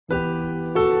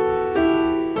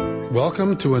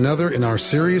Welcome to another in our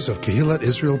series of Kehillat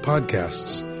Israel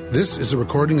podcasts. This is a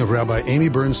recording of Rabbi Amy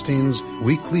Bernstein's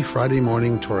weekly Friday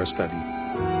morning Torah study.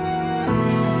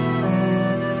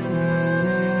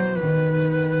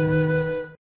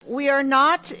 We are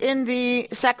not in the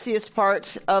sexiest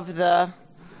part of the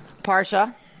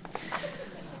Parsha.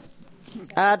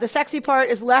 The sexy part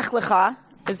is Lech Lecha,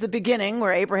 is the beginning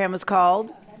where Abraham is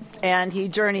called and he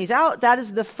journeys out. That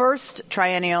is the first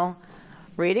triennial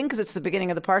reading because it's the beginning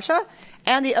of the Parsha.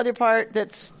 And the other part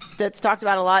that's talked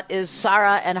about a lot is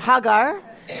Sarah and Hagar.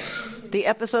 The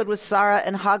episode with Sarah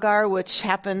and Hagar, which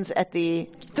happens at the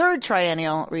third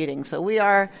triennial reading. So we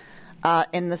are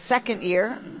in the second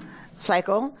year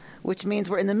cycle, which means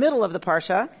we're in the middle of the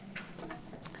Parsha.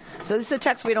 So this is a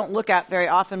text we don't look at very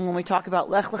often when we talk about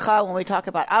Lech Lecha, when we talk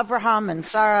about Avraham and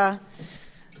Sarah.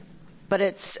 But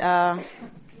it's,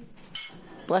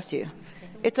 bless you.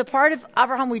 It's a part of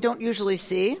Avraham we don't usually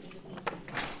see.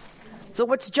 So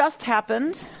what's just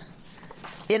happened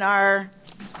in our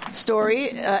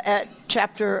story at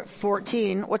chapter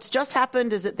 14, what's just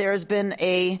happened is that there has been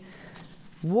a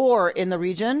war in the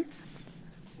region.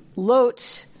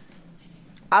 Lot,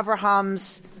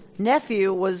 Avraham's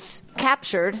nephew, was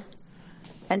captured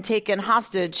and taken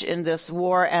hostage in this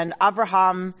war, and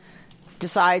Avraham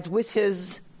decides with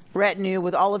his retinue,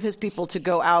 with all of his people, to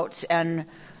go out and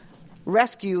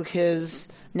rescue his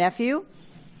nephew.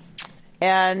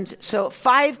 And so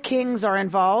 5 kings are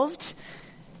involved,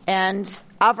 and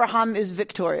Avraham is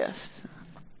victorious.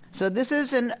 So this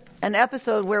is an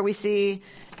episode where we see,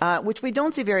 which we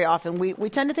don't see very often, we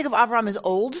tend to think of Avraham as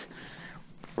old.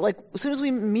 Like, as soon as we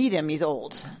meet him, he's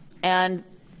old. And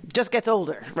just gets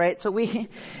older, right? So we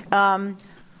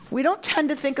don't tend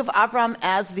to think of Avraham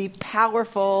as the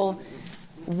powerful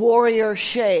warrior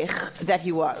sheikh that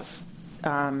he was.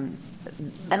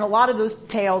 And a lot of those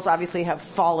tales obviously have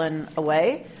fallen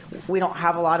away. We don't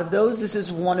have a lot of those. This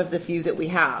is one of the few that we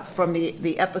have from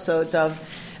the episodes of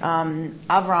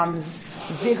Avram's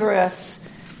vigorous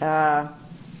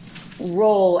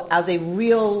role as a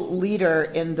real leader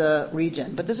in the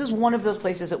region. But this is one of those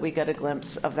places that we get a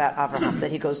glimpse of that Avraham, that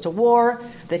he goes to war,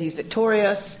 that he's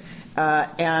victorious,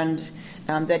 and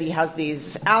that he has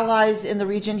these allies in the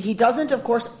region. He doesn't, of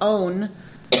course, own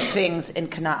things in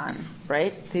Canaan,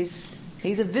 right?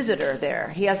 He's a visitor there.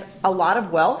 He has a lot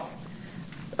of wealth.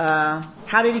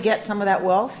 How did he get some of that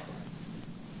wealth?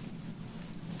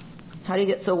 How did he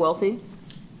get so wealthy?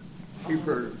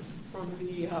 From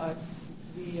the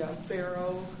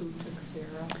Pharaoh who took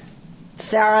Sarah.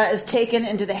 Sarah is taken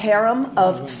into the harem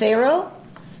of Pharaoh,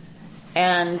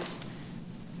 and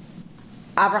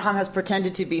Abraham has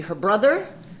pretended to be her brother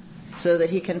so that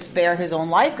he can spare his own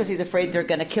life because he's afraid they're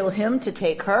going to kill him to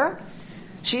take her.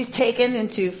 She's taken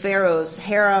into Pharaoh's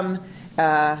harem,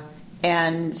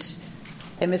 and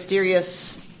a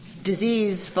mysterious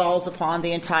disease falls upon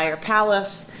the entire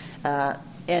palace,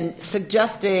 and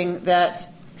suggesting that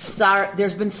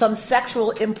there's been some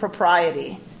sexual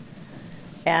impropriety,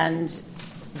 and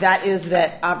that is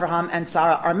that Abraham and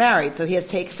Sarah are married. So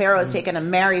Pharaoh has taken a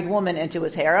married woman into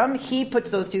his harem. He puts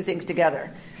those two things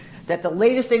together. That the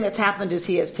latest thing that's happened is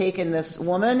he has taken this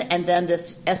woman, and then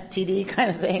this STD kind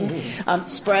of thing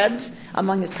spreads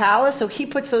among his palace. So he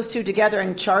puts those two together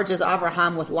and charges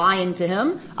Abraham with lying to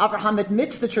him. Abraham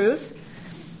admits the truth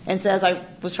and says, I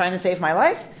was trying to save my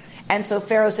life. And so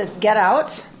Pharaoh says, get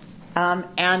out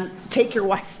and take your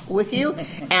wife with you,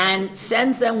 and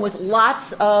sends them with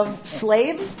lots of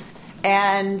slaves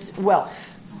and wealth.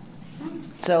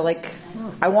 So,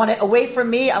 I want it away from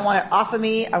me, I want it off of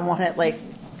me, I want it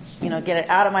get it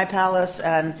out of my palace.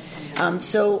 And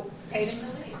so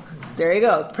there you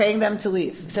go, praying them to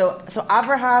leave. So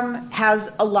Abraham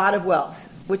has a lot of wealth,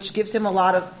 which gives him a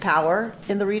lot of power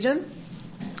in the region.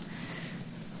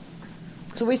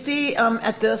 So we see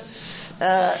at this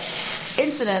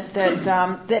incident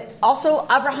that also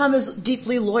Abraham is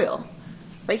deeply loyal.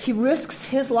 Right? He risks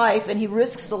his life and he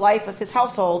risks the life of his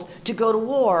household to go to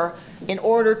war in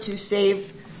order to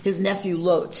save his nephew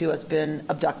Lot, who has been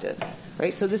abducted.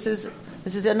 Right? So this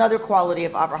is another quality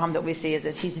of Abraham that we see, is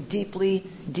that he's deeply,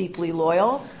 deeply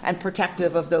loyal and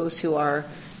protective of those who are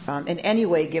in any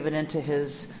way given into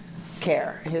his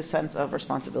care, his sense of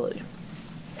responsibility.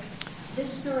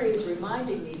 This story is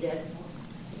reminding me that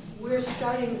we're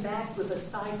starting back with a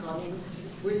cycle. I mean,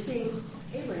 we're seeing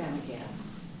Abraham again.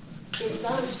 It's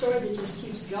not a story that just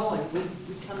keeps going. We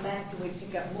come back and we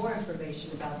pick up more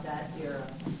information about that era.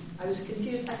 I was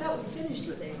confused. I thought we finished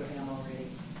with Abraham already.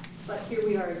 But here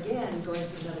we are again, going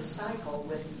through another cycle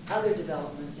with other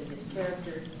developments in his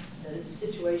character, the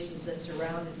situations that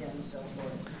surrounded him and so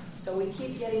forth. So we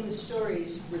keep getting the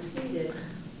stories repeated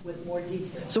with more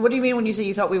detail. So what do you mean when you say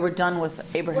you thought we were done with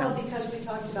Abraham? Well, because we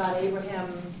talked about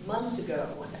Abraham months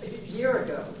ago, a year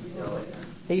ago.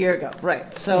 A year ago,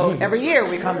 right. So every year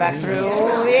we come back through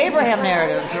the Abraham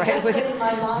narratives, right? Just getting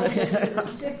my mind into the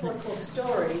cyclical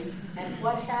story and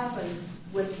what happens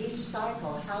with each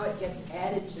cycle, how it gets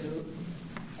added to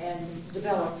and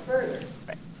developed further.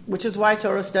 Which is why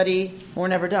Torah study, we're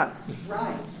never done.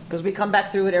 Right. Because we come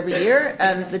back through it every year,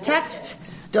 and the text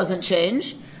doesn't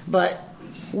change, but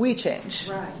we change.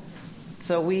 Right.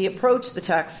 So we approach the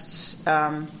text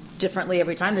differently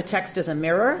every time. The text is a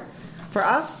mirror for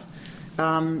us,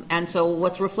 and so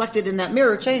what's reflected in that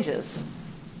mirror changes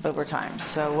over time.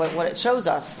 So what it shows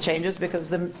us changes because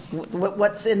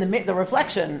what's in the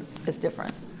reflection is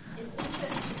different. It's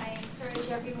interesting. I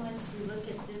encourage everyone to look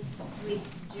at this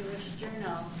week's Jewish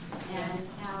Journal and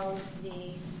how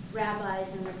the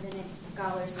rabbis and rabbinic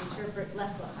scholars interpret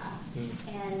Lech Lecha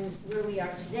and where we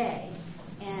are today.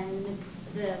 And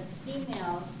the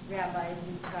female rabbis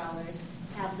and scholars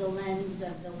have the lens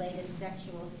of the latest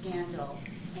sexual scandal,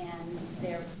 and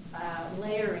they're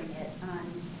layering it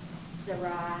on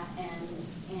Sarah and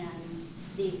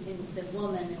the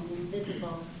woman and the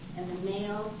invisible, and the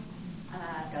male.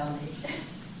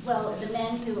 Well, the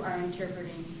men who are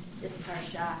interpreting this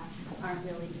parsha aren't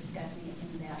really discussing it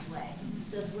in that way.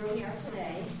 So it's where we are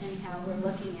today and how we're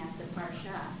looking at the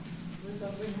parsha.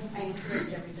 I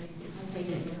encourage everybody to take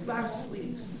it. Last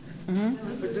week's.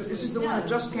 Mm-hmm. This is the one that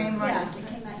just came right. Yeah, it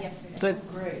came out yesterday. So,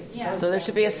 Great. Yeah. so there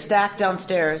should be a stack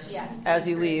downstairs as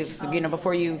you leave.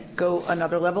 Before you go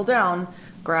another level down,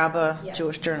 grab a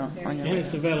Jewish Journal on your And way.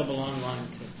 it's available online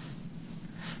too.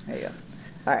 There you go.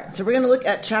 All right, so we're going to look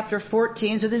at chapter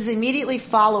 14. So this is immediately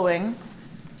following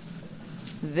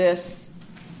this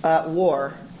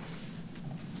war.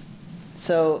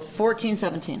 So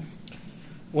 14:17.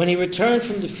 When he returned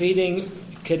from defeating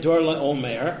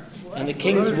Kedorlaomer and the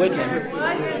kings with him,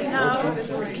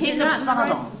 King of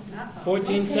Sodom.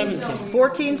 14:17.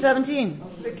 14:17.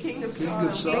 The king of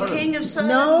Sodom. The king of Sodom.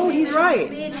 No, he's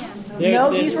right.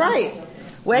 He's right.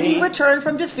 When he The- returned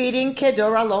from defeating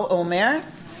Kedorlaomer.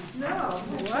 No.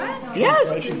 What? Yes.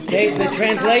 The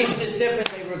translation is different.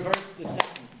 They reverse the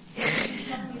sentence.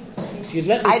 If you'd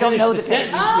let me I don't finish know the the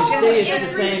sentence, Oh, you see it's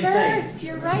it's the same reversed. thing.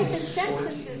 You're right. The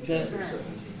sentence is The-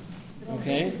 reversed.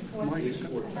 Okay?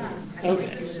 Okay.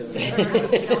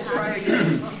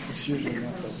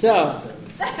 So,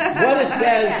 what it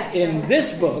says in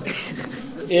this book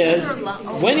is,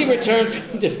 when he returned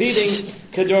from defeating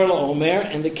Kedorlaomer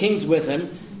and the kings with him,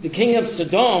 the king of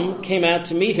Sodom came out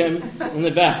to meet him in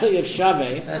the valley of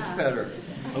Shaveh. That's better.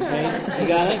 Okay, you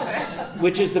got it?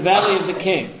 Which is the valley of the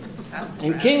king.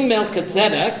 And King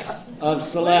Melchizedek of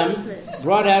Salem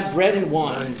brought out bread and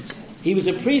wine. He was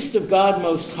a priest of God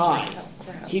Most High.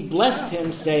 He blessed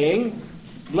him, saying,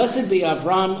 "Blessed be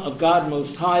Avram of God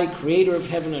Most High, creator of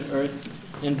heaven and earth,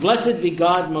 and blessed be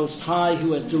God Most High,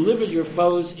 who has delivered your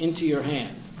foes into your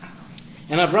hand."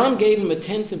 And Avram gave him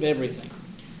 1/10 of everything.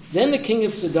 Then the king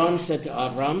of Sodom said to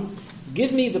Avram,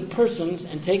 "Give me the persons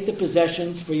and take the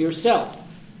possessions for yourself."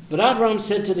 But Avram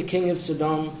said to the king of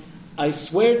Sodom, "I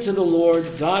swear to the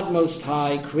Lord, God Most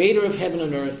High, creator of heaven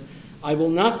and earth, I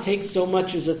will not take so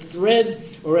much as a thread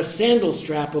or a sandal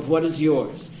strap of what is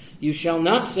yours. You shall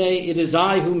not say, 'It is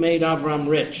I who made Avram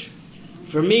rich.'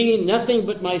 For me, nothing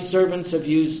but what my servants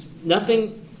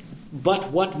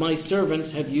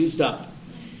have used up.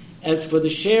 As for the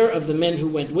share of the men who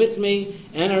went with me,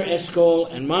 Aner, Eshcol,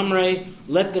 and Mamre,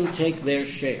 let them take their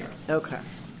share." Okay.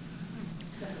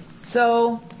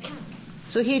 So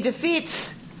he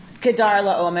defeats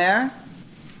Kedorlaomer,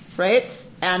 right?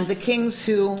 And the kings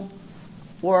who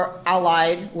were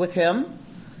allied with him.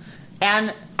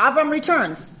 And Avram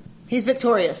returns. He's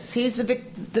victorious. He's the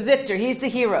victor. He's the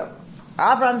hero.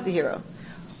 Avram's the hero.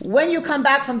 When you come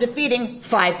back from defeating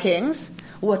 5 kings,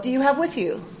 what do you have with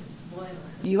you?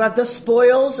 You have the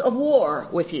spoils of war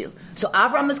with you. So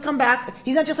Avram has come back.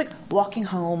 He's not just like walking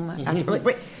home.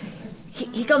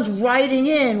 He comes riding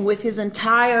in with his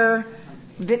entire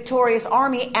victorious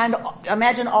army, and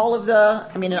imagine all of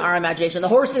in our imagination, the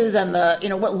horses and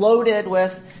what loaded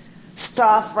with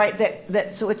stuff,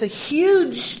 right? So it's a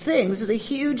huge thing. This is a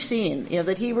huge scene,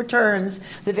 that he returns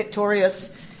the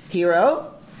victorious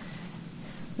hero.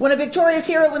 When a victorious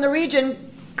hero in the region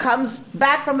comes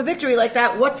back from a victory like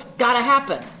that, what's got to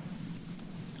happen?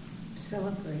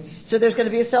 Celebration. So there's going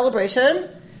to be a celebration,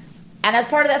 and as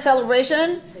part of that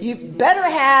celebration, you better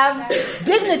have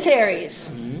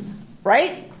dignitaries,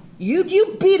 right?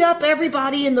 You beat up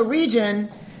everybody in the region,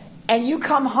 and you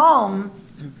come home.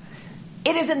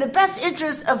 It is in the best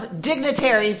interest of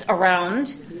dignitaries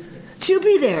around to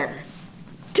be there.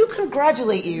 to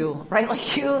congratulate you, right?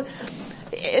 Like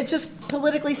it's just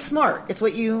politically smart. It's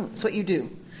what you do.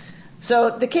 So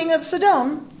the king of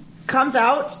Sodom comes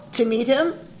out to meet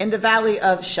him in the valley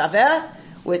of Shaveh,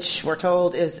 which we're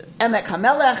told is Emek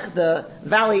HaMelech, the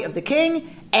valley of the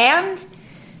king, and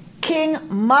King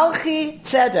Malchi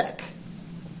Tzedek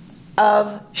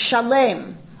of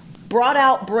Shalem brought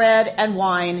out bread and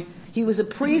wine. He was a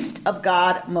priest of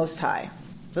God Most High.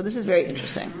 So this is very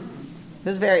interesting.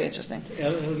 This is very interesting.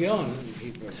 El Elyon in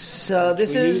Hebrew. So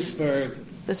this is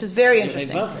very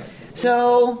interesting.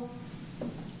 So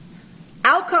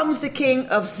out comes the king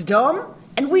of Sodom,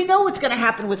 and we know what's going to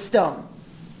happen with Sodom,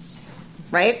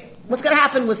 right? What's going to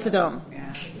happen with Sodom?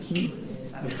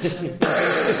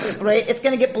 Right? It's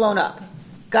going to get blown up.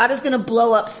 God is going to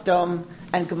blow up Sodom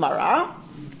and Gomorrah,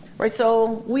 right? So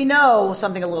we know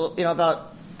something a little,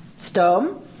 about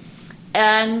Sodom,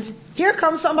 and here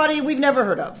comes somebody we've never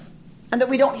heard of, and that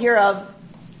we don't hear of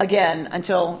again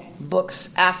until books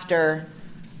after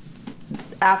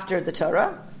the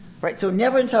Torah, right? So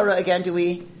never in Torah again do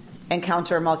we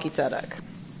encounter Melchizedek.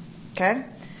 Okay?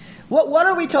 What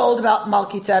are we told about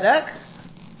Melchizedek?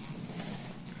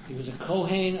 He was a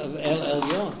Kohen of El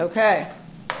Elyon. Okay.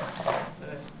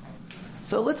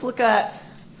 So let's look at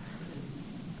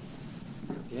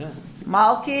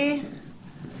Melchizedek.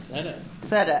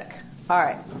 All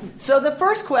right. So the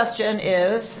first question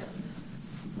is,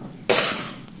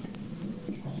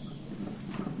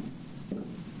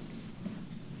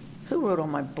 who wrote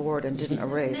on my board and didn't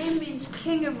erase? His name means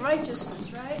King of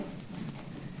Righteousness, right?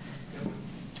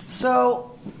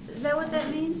 So, is that what that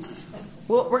means?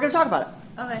 Well, we're going to talk about it.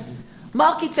 Okay.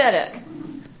 Melchizedek.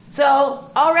 So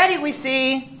already we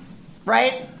see,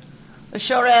 right, the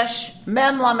Shoresh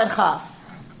Mem Lamed Chaf.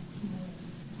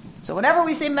 So whenever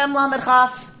we see Mem Lamed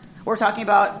Chaf, we're talking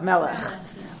about Melech.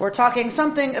 We're talking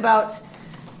something about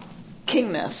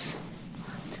kingness.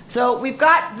 So we've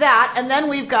got that, and then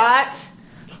we've got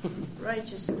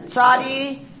righteousness.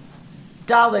 Tzadi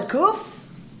Daled Kuf,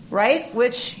 right,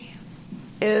 which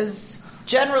is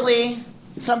generally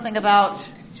something about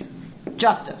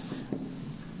justice.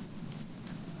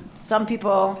 Some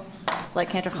people, like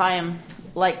Cantor Chaim,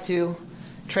 like to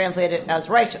translate it as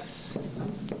righteous.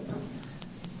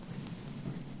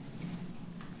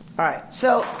 All right,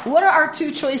 so what are our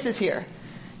two choices here?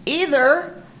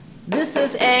 Either this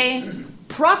is a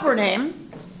proper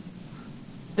name,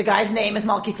 the guy's name is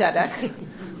Melchizedek,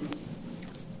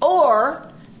 or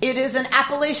it is an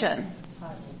appellation.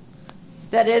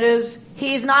 That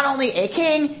he's not only a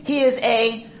king, he is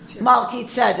a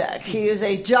Melchizedek. He is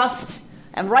a just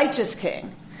and righteous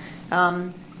king.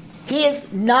 He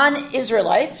is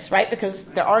non-Israelite, right? Because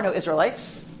there are no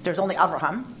Israelites. There's only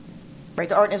Abraham, right?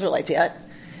 There aren't Israelites yet.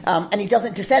 And he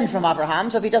doesn't descend from Abraham.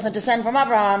 So if he doesn't descend from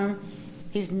Abraham,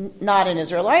 he's not an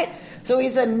Israelite. So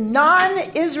he's a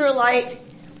non-Israelite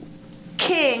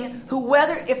king who,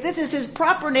 if this is his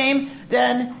proper name,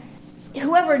 then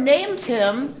whoever named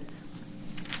him,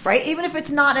 right, even if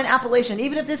it's not an appellation,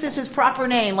 even if this is his proper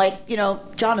name, like,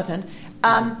 Jonathan,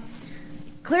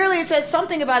 clearly it says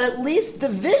something about at least the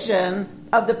vision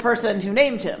of the person who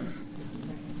named him,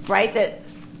 right,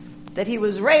 that he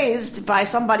was raised by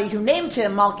somebody who named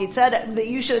him Melchizedek, that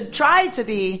you should try to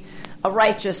be a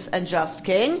righteous and just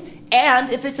king. And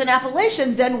if it's an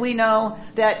appellation, then we know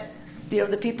that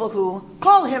the people who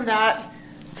call him that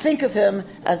think of him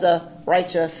as a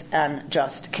righteous and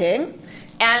just king.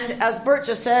 And as Bert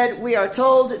just said, we are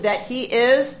told that he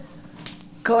is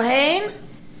Kohen.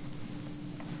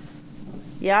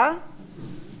 Yeah?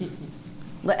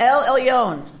 Le'el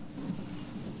Elyon.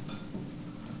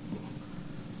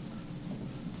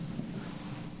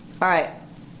 All right.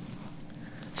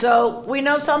 So we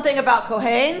know something about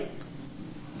Kohen,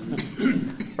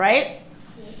 right?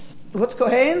 What's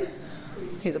Kohen?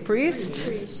 He's a priest.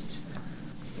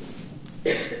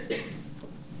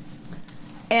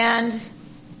 And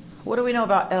what do we know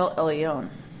about El Elyon?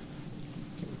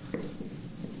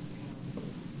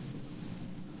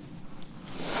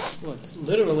 Well, it's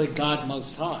literally God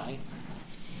Most High,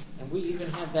 and we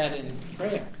even have that in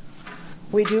prayer.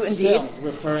 We do indeed. Still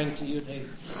referring to Yud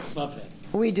Vaveh.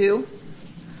 We do.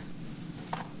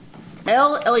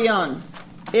 El Elyon.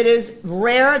 It is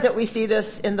rare that we see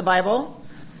this in the Bible.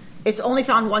 It's only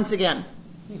found once again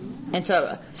in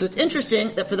Torah. So it's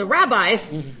interesting that for the rabbis,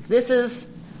 this is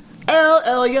El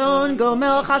Elyon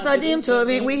Gomel Chasadim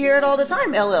Tovim. We hear it all the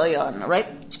time, El Elyon, right?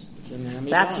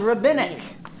 That's rabbinic.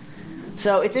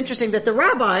 So it's interesting that the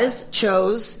rabbis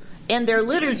chose in their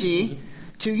liturgy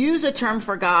to use a term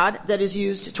for God that is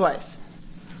used twice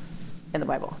in the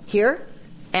Bible. Here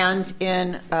and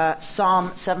in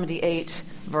Psalm 78,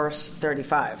 verse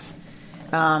 35.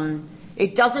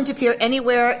 It doesn't appear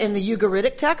anywhere in the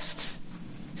Ugaritic texts,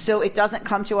 so it doesn't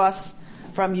come to us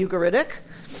from Ugaritic.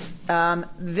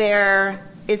 There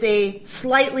is a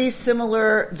slightly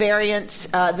similar variant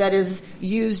that is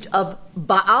used of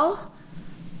Baal,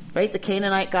 right? The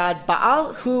Canaanite god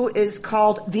Baal, who is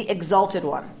called the Exalted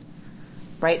One,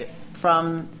 right?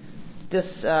 From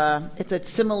this, it's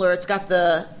similar. It's got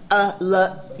the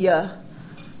ya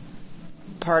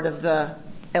part of the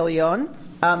Elyon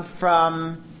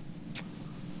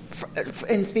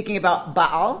in speaking about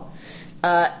Baal.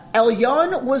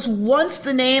 Elyon was once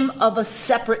the name of a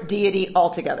separate deity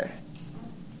altogether,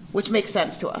 which makes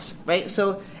sense to us, right?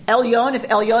 So Elyon, if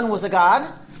Elyon was a god,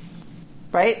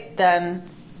 right, then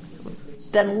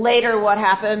later what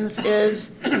happens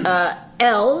is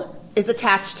El is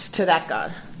attached to that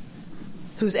god.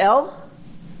 Who's El?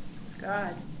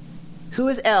 God. Who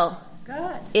is El?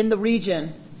 God. In the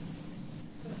region.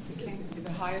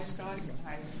 The highest God.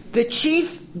 The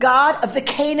chief god of the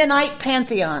Canaanite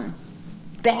pantheon.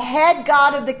 The head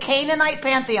god of the Canaanite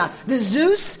pantheon. The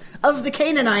Zeus of the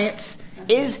Canaanites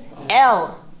is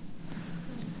El.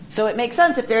 So it makes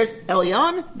sense if there's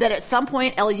Elyon, that at some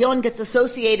point Elyon gets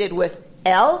associated with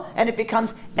El, and it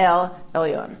becomes El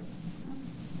Elyon.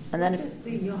 And then What does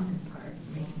the yon part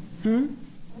mean?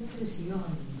 What does yon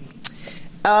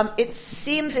mean? It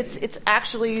seems it's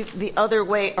actually the other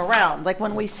way around. Like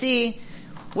when we see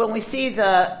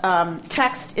the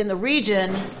text in the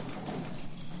region,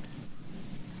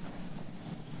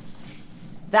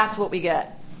 that's what we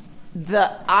get.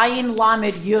 The Ayin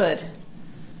Lamed Yud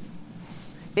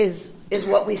is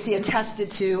what we see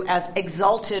attested to as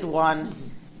Exalted One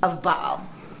of Baal.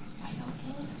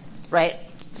 Right?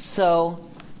 So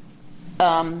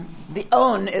the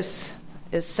On is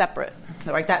separate.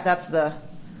 Right? That's the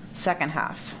second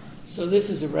half. So this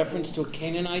is a reference to a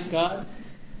Canaanite god?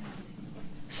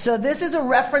 So this is a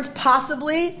reference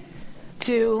possibly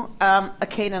to a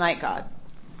Canaanite god,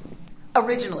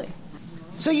 originally.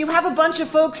 So you have a bunch of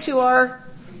folks who are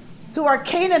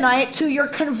Canaanites who you're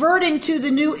converting to the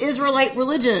new Israelite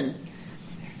religion,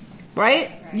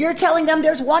 right? You're telling them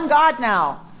there's one God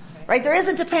now, right? There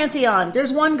isn't a pantheon.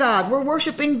 There's one God. We're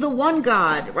worshiping the one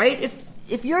God, right?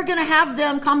 If you're going to have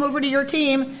them come over to your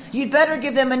team, you'd better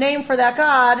give them a name for that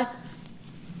God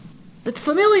that's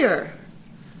familiar,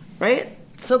 right?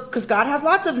 So, because God has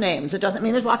lots of names. It doesn't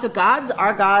mean there's lots of gods.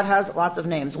 Our God has lots of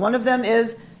names. One of them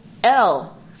is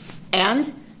El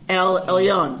and El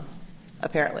Elyon,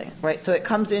 apparently, right? So it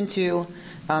comes into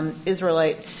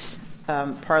Israelite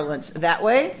parlance that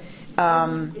way. Is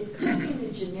Kohen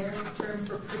a generic term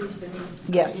for priest? I mean,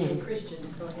 Yes. being a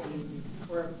Christian Kohen,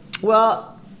 or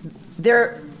Well,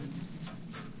 there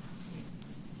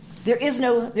is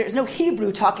no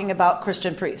Hebrew talking about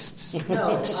Christian priests.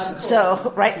 no?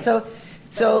 So right, so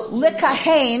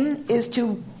likahen is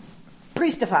to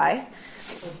priestify,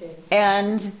 Okay.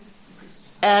 and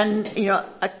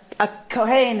a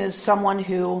kohen is someone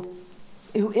who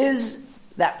is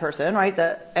that person, right?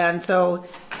 And so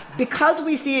because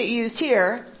we see it used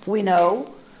here, we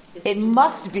know it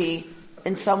must be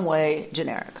in some way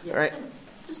generic, right?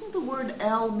 Doesn't the word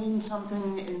El mean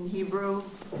something in Hebrew?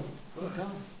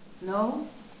 No?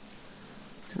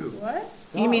 What?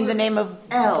 You mean the name of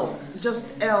El. Just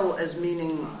El as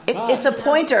meaning... it's a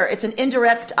pointer. It's an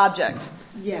indirect object.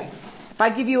 Yes. If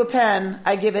I give you a pen,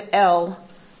 I give it L,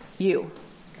 U.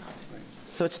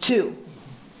 So it's two,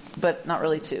 but not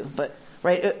really two. But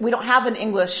right, we don't have an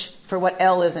English for what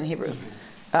L is in Hebrew.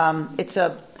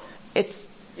 It's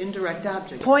Indirect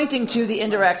object. pointing to the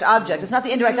indirect object. It's not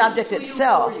the indirect object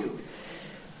itself.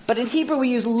 But in Hebrew we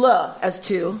use le as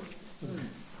two.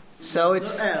 So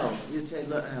it's El. You'd say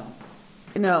Le El.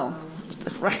 no,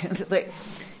 right? Like,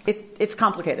 it's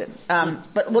complicated.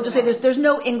 But we'll just say there's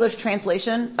no English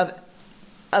translation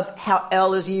of how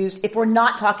El is used if we're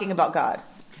not talking about God.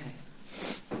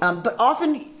 But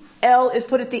often El is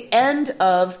put at the end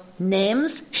of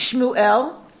names,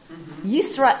 Shmuel,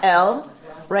 Yisrael,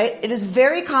 right? It is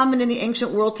very common in the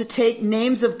ancient world to take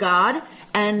names of God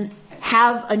and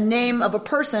have a name of a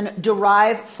person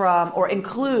derive from or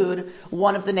include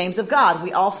one of the names of God.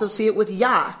 We also see it with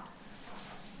Yah,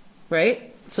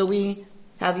 right? So we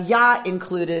have Yah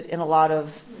included in a lot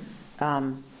of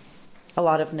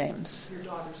names. Your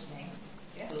daughter's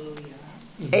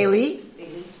name. Eli,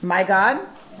 my God,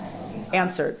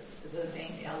 answered. The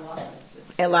name Ella.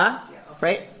 Elah,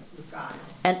 right? God.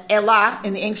 And Elah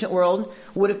in the ancient world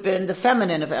would have been the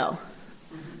feminine of El.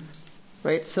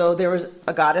 Right? So there was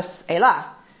a goddess Elah,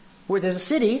 where there's a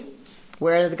city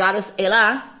where the goddess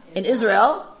Elah in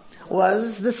Israel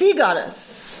was the sea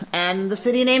goddess. And the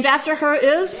city named after her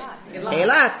is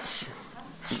Eilat.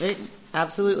 Right?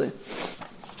 Absolutely.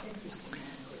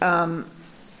 All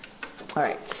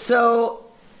right. So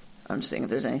I'm just thinking if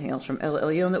there's anything else from El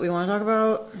Elyon that we want to talk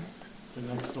about. The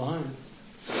next line.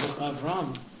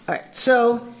 Avram. All right.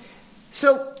 So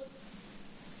what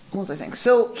was I thinking?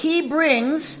 So he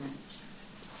brings.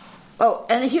 Oh,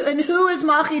 and who is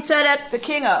Malchi Tzedek the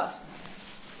king of?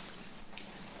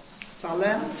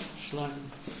 Salem. Shalom.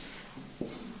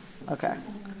 Okay.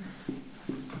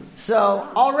 So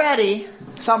already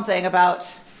something about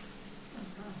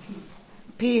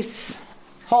peace,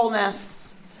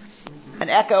 wholeness, an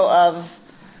echo of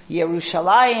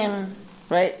Yerushalayim,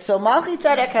 right? So Malchi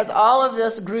Tzedek has all of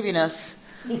this grooviness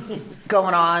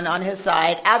going on his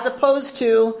side, as opposed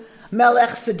to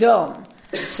Melech Sodom.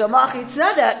 So Malchi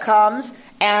Tzedek comes,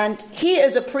 and he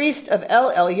is a priest of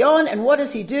El Elyon, and what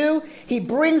does he do? He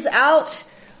brings out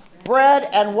bread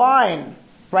and wine,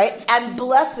 right? And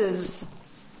blesses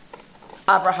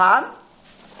Abraham.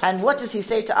 And what does he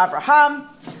say to Abraham?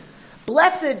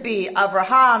 Blessed be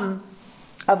Abraham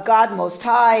of God Most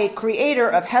High, creator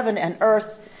of heaven and earth,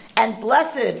 and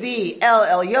blessed be El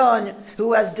Elyon,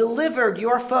 who has delivered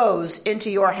your foes into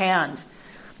your hand.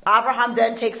 Abraham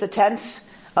then takes a tenth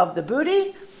of the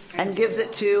booty and gives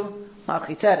it to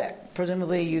Malchi Tzedek.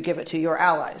 Presumably you give it to your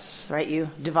allies, right? You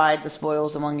divide the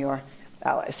spoils among your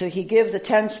allies. So he gives a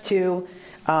tenth to...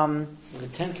 The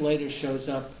tenth later shows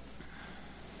up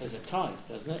as a tithe,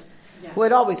 doesn't it? Yeah. Well,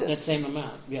 it always is. That same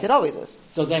amount. Yeah. It always is.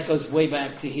 So that goes way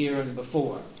back to here and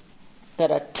before.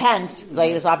 That a tenth,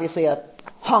 like, is obviously a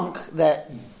hunk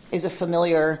that is a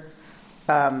familiar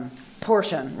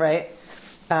portion, right?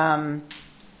 So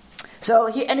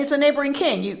and it's a neighboring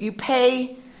king. You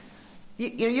pay.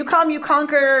 You come, you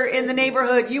conquer in the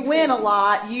neighborhood. You win a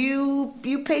lot. You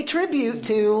pay tribute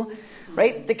to,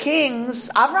 right? The kings.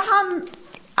 Abraham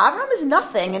is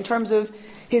nothing in terms of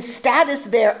his status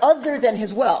there, other than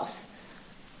his wealth,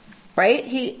 right?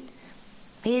 He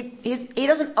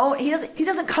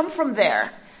doesn't come from there.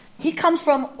 He comes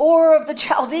from Ur of the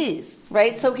Chaldees,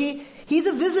 right? So he's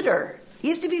a visitor. He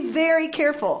has to be very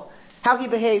careful how he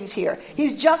behaves here.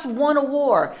 He's just won a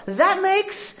war. That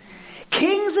makes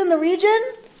kings in the region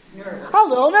a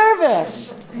little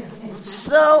nervous.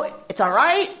 So it's all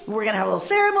right. We're going to have a little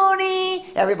ceremony.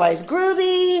 Everybody's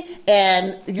groovy.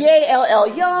 And yay, El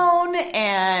Elyon.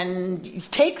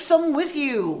 And take some with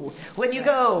you when you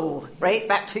go, right?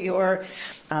 Back to your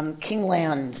king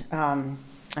land. All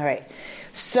right.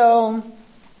 So,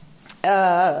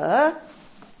 and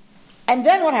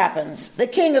then what happens? The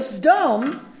king of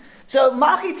Sodom. So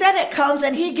Malchi Tzedek comes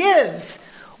and he gives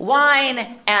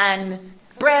wine and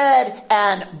bread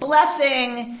and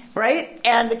blessing, right?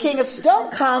 And the king of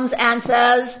Sodom comes and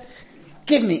says,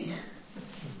 "Give me."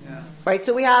 Yeah. Right?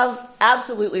 So we have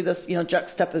absolutely this,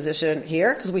 juxtaposition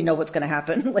here, because we know what's going to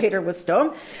happen later with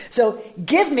Sodom. So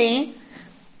give me,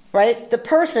 right, the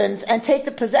persons and take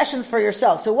the possessions for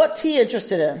yourself. So what's he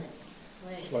interested in?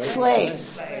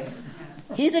 Slaves.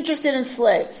 He's interested in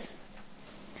slaves.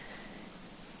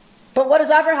 But what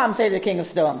does Abraham say to the king of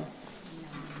Sodom?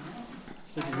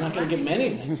 So he's not going to give him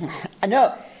anything. I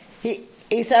know.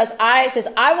 He says,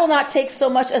 I will not take so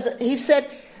much as... He said,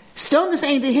 Sodom is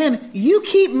saying to him, you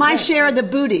keep my share of the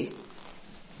booty.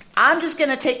 I'm just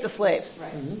going to take the slaves.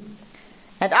 Right. Mm-hmm.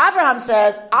 And Abraham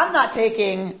says, I'm not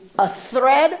taking a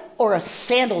thread or a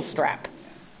sandal strap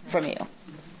from you.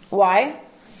 Why?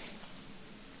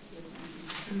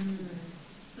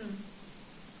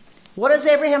 What does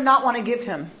Abraham not want to give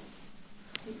him?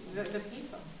 The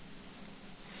people.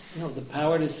 No, the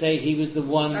power to say he was the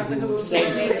one who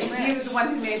saved him. He was the one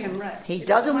who made him rich. He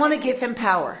doesn't want to give him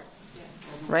power.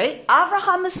 Right?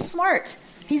 Abraham is smart.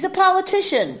 He's a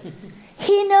politician.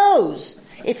 He knows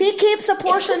if he keeps a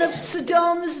portion of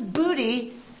Sodom's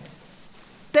booty,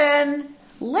 then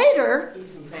later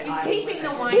He's keeping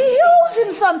the wine. he owes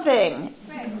him something.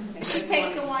 Right. He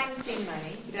takes the Weinstein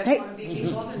money. He doesn't want to be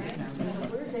beholden to him.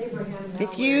 Where's Abraham now?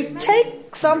 If you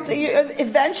take something,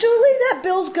 eventually that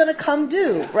bill's going to come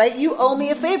due, right? You owe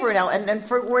me a favor now. And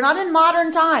we're not in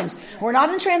modern times. We're not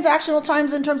in transactional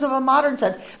times in terms of a modern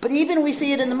sense. But even we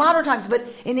see it in the modern times. But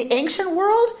in the ancient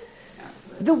world,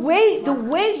 the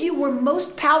way you were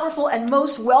most powerful and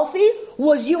most wealthy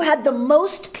was you had the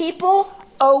most people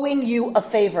owing you a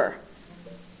favor.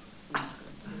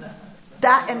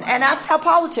 And that's how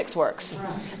politics works.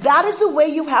 That is the way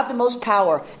you have the most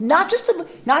power. Not just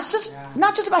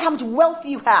about how much wealth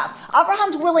you have.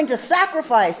 Abraham's willing to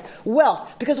sacrifice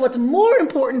wealth because what's more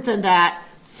important than that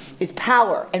is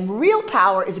power. And real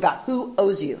power is about who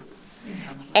owes you.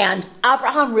 And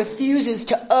Abraham refuses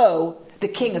to owe the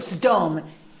king of Sodom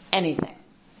anything.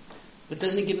 But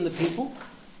doesn't he give him the people?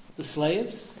 the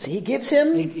slaves. So he gives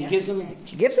him. He gives them.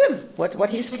 He gives him what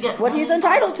he's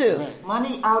entitled to. Right.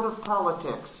 Money out of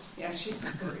politics. Yeah, she's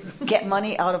Get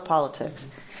money out of politics.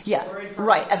 Yeah,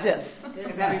 right. As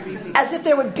if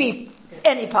there would be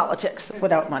any politics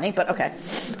without money. But okay,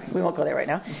 we won't go there right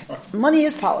now. Money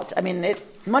is politics. I mean,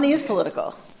 money is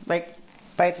political, like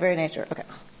by its very nature. Okay.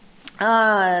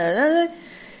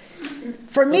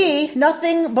 For me,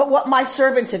 nothing but what my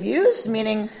servants have used,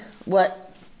 meaning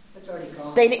what It's already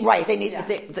gone. they need. Right. They need.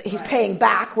 He's paying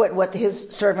back what his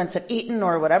servants have eaten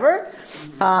or whatever.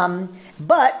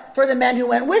 But for the men who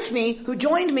went with me, who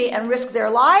joined me and risked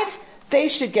their lives, they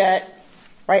should get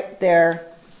their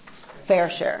fair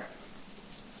share.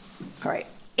 All right.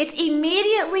 It's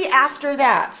immediately after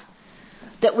that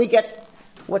we get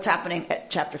what's happening at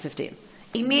chapter 15.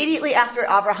 Immediately after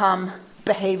Abraham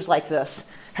behaves like this,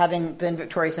 having been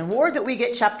victorious in war, that we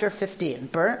get chapter 15.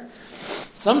 Bert?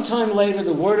 Sometime later,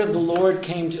 the word of the Lord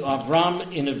came to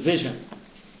Avram in a vision.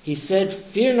 He said,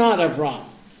 "Fear not, Avram.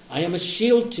 I am a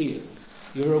shield to you.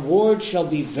 Your reward shall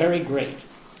be very great."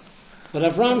 But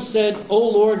Avram said, "O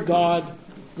Lord God,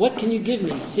 what can you give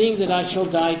me, seeing that I shall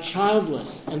die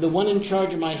childless, and the one in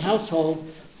charge of my household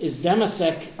is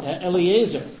Damasek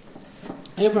Eliezer?"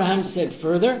 Abraham said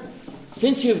further,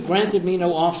 "Since you have granted me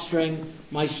no offspring,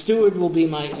 my steward will be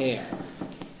my heir."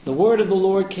 The word of the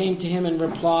Lord came to him in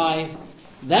reply,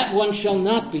 "That one shall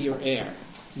not be your heir.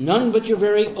 None but your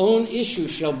very own issue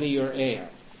shall be your heir."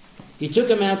 He took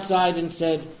him outside and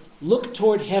said, "Look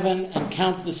toward heaven and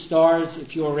count the stars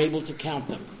if you are able to count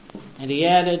them." And he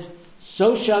added,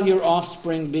 "So shall your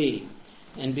offspring be."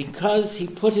 And because he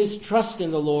put his trust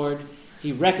in the Lord,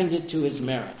 he reckoned it to his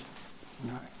merit.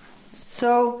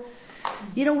 So,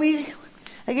 we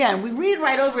read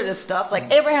right over this stuff,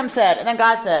 like Abraham said, and then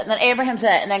God said, and then Abraham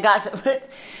said, and then God said. But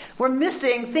we're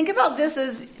missing, think about this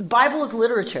as, Bible is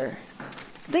literature.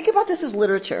 Think about this as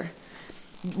literature.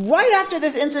 Right after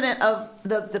this incident of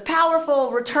the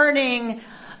powerful, returning,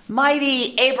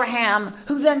 mighty Abraham,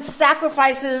 who then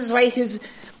sacrifices, right, he's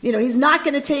not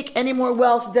going to take any more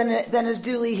wealth than is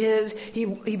duly his.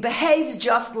 He behaves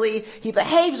justly. He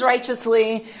behaves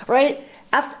righteously, right?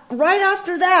 Right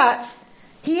after that,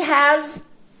 he has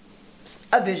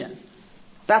a vision.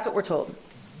 That's what we're told.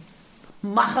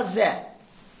 Machazeh.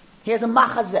 He has a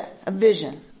machazeh, a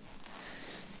vision.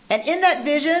 And in that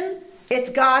vision, it's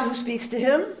God who speaks to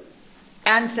him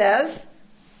and says,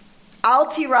 "Al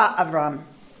tira Avram,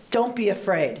 don't be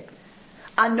afraid.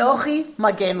 Anochi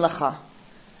magen lecha.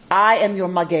 I am your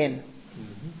magen.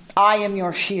 I am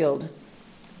your shield.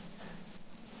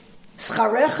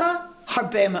 Scharecha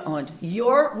harbe me'od.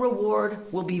 Your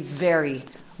reward will be very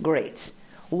great."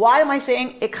 Why am I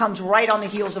saying it comes right on the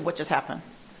heels of what just happened?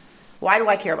 Why do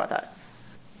I care about that?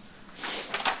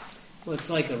 Well, it's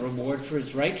like a reward for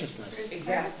his righteousness.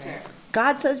 Exactly.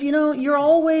 God says, you're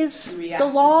always the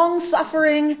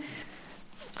long-suffering,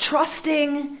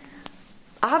 trusting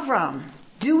Avram,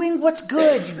 doing what's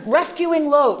good, rescuing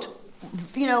Lot,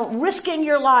 risking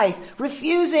your life,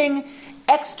 refusing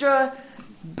extra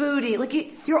booty. Like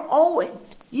you're always,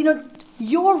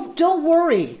 don't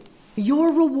worry.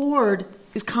 Your reward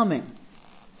is coming.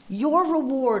 Your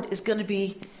reward is going to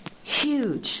be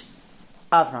huge,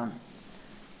 Avram.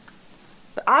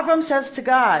 But Avram says to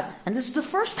God, and this is the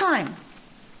first time,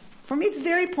 for me it's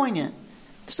very poignant,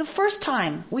 it's the first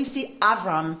time we see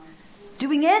Avram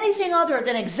doing anything other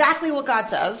than exactly what God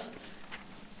says.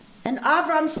 And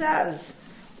Avram says,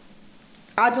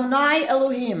 "Adonai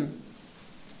Elohim,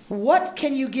 what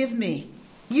can you give me?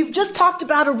 You've just talked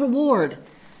about a reward,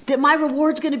 that my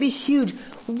reward's going to be huge.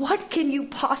 What can you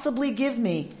possibly give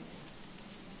me,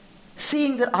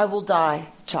 seeing that I will die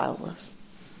childless?"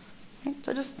 Okay,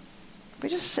 so we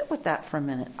just sit with that for a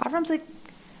minute. Avram's like,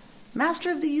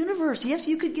 Master of the universe, yes,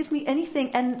 you could give me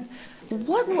anything, and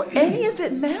what will any of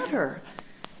it matter?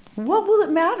 What will it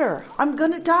matter? I'm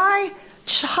going to die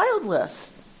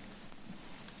childless.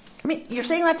 I mean, you're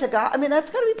saying that to God? I mean,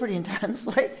 that's got to be pretty intense,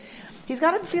 right? He's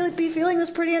got to be feeling this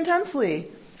pretty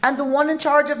intensely. And the one in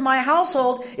charge of my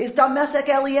household is Damasek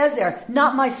Eliezer,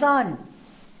 not my son.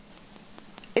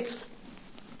 It's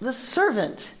the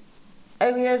servant,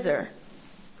 Eliezer.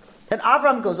 And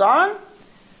Avram goes on,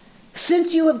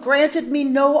 "Since you have granted me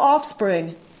no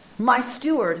offspring, my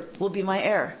steward will be my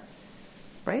heir."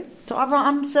 Right? So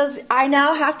Avram says, I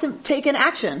now have to take an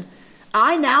action.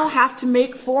 I now have to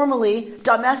make formally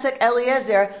Damasek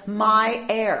Eliezer my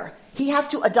heir. He has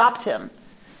to adopt him.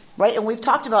 Right? And we've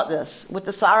talked about this with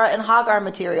the Sarah and Hagar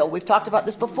material. We've talked about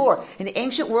this before. In the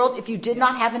ancient world, if you did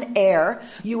not have an heir,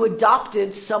 you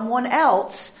adopted someone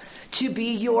else to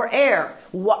be your heir.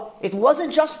 It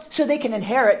wasn't just so they can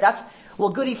inherit. That's, well,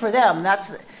 goody for them.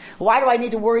 Why do I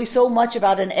need to worry so much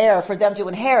about an heir for them to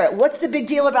inherit? What's the big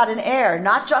deal about an heir?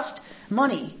 Not just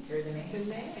money.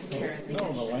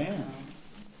 No, the land.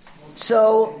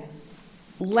 So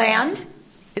land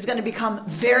is going to become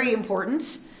very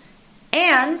important.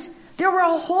 And there were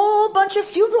a whole bunch of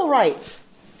funeral rites.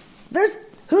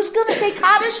 Who's going to say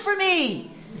Kaddish for me?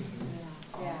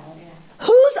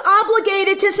 Who's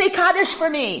obligated to say Kaddish for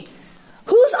me?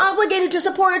 Who's obligated to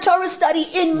support a Torah study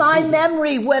in my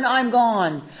memory when I'm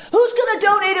gone? Who's going to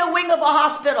donate a wing of a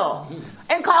hospital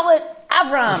and call it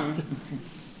Avram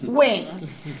Wing?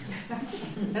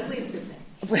 At least a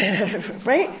thing.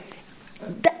 Right?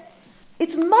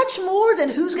 It's much more than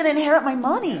who's going to inherit my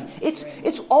money. It's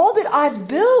all that I've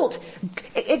built.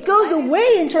 It goes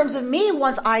away in terms of me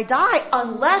once I die,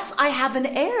 unless I have an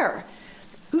heir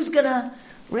who's going to,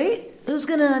 right? Who's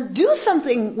going to do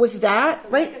something with that,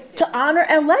 right? Legacy. To honor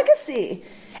and legacy.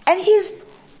 And he's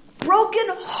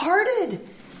broken-hearted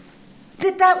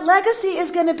that legacy is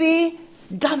going to be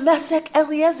Damesek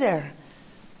Eliezer.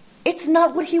 It's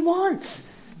not what he wants.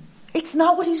 It's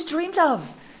not what he's dreamed of.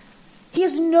 He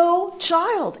has no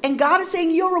child. And God is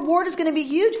saying your reward is going to be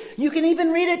huge. You can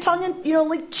even read it tongue and,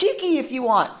 like cheeky if you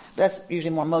want. That's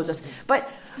usually more Moses. But,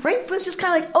 right? But it's just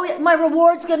kind of like, oh yeah, my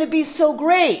reward's going to be so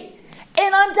great.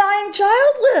 And I'm dying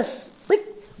childless. Like,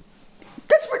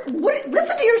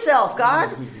 listen to yourself,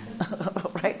 God.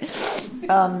 Right?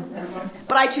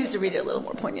 But I choose to read it a little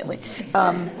more poignantly.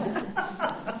 I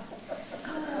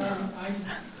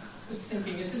was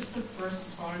thinking, is this the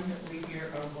first time that we hear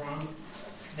of Ram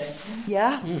Fetching?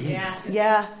 Yeah.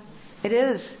 Yeah, it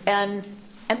is. And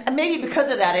maybe because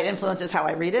of that, it influences how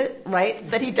I read it, right?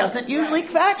 That he doesn't usually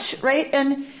fetch, right?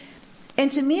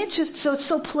 And to me, it's just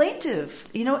so plaintive.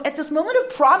 At this moment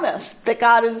of promise that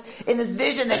God is, in this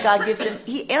vision that God gives him,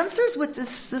 he answers with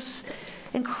this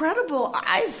incredible,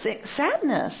 I think,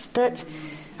 sadness that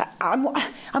I'm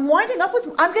winding up with.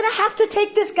 I'm going to have to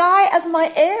take this guy as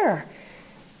my heir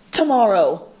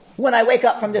tomorrow when I wake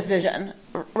up from this vision,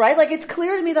 right? Like, it's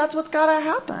clear to me that's what's got to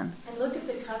happen. And look at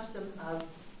the custom of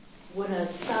when a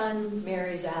son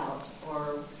marries out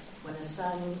or when a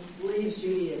son leaves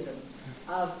Judaism,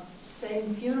 of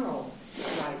saying funeral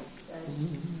rites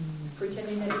and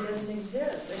pretending that he doesn't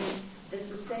exist. I mean, it's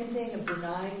the same thing of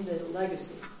denying the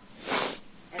legacy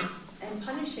and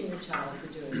punishing the child for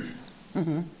doing it.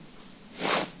 Mm-hmm.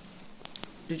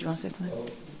 Did you want to say something? Well,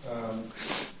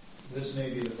 this may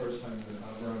be the first time that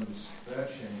Avram is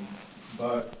fetching,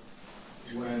 but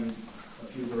when a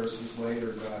few verses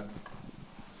later God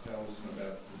tells him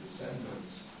about the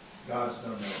descendants, God's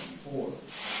done that before.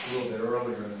 A little bit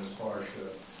earlier in this parsha,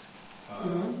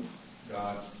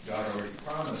 God already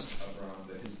promised Avram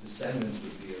that his descendants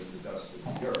would be as the dust of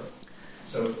the earth.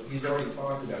 So he's already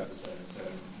talked about descendants,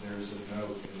 and there's a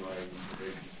note in the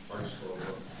big article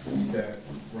that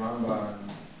Ramban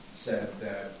said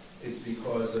that it's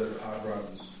because of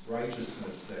Avram's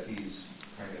righteousness that he's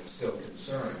kind of still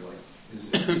concerned. Like, is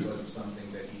it because of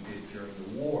something that he did during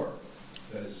the war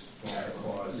that is going to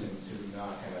cause him to not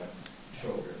have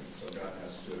children? So God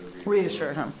has to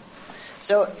reassure him.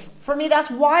 So for me, that's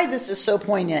why this is so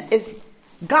poignant, is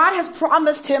God has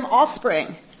promised him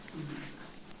offspring.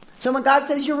 So when God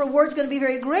says your reward's going to be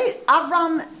very great,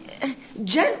 Avram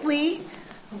gently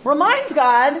reminds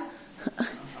God,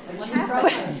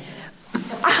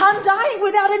 I'm dying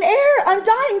without an heir. I'm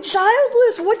dying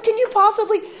childless. What can you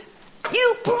possibly...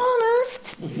 You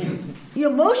promised.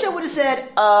 Moshe would have said,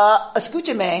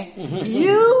 escúchame,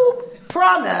 you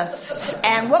promised.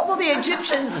 And what will the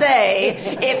Egyptians say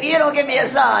if you don't give me a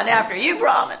son after you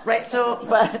promised? Right? So,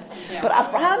 but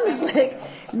Abraham is like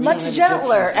much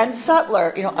gentler and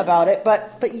subtler, about it.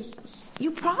 But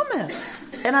you promised,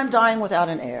 and I'm dying without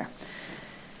an heir.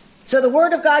 So the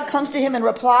word of God comes to him in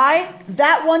reply,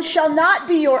 that one shall not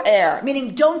be your heir.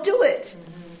 Meaning, don't do it.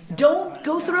 Don't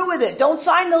go through with it. Don't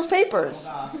sign those papers.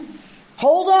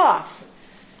 Hold off.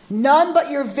 None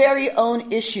but your very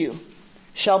own issue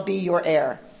shall be your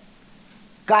heir.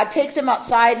 God takes him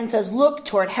outside and says, look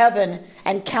toward heaven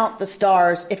and count the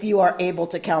stars if you are able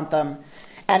to count them.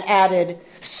 And added,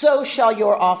 so shall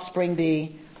your offspring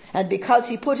be. And because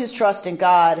he put his trust in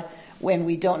God, when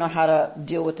we don't know how to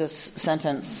deal with this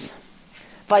sentence,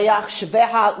 Vayach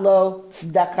shveha lo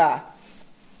tzedakah.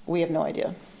 We have no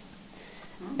idea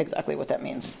exactly what that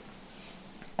means,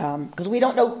 because we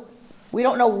don't know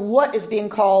what is being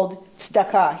called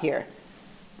tzedakah here,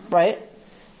 right?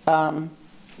 We don't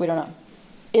know.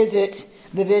 Is it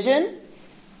the vision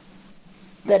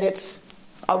that it's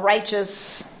a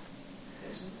righteous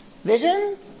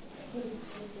vision?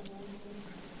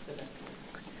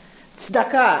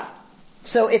 Tzedakah.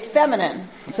 So it's feminine.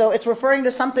 So it's referring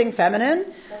to something feminine.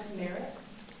 That's merit.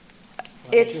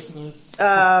 It's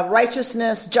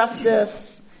righteousness,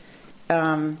 justice.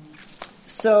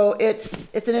 So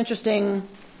it's an interesting,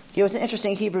 it's an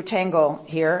interesting Hebrew tangle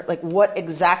here. Like what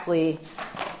exactly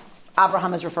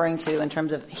Abraham is referring to in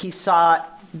terms of he saw,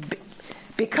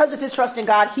 because of his trust in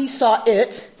God, he saw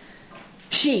it.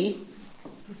 She,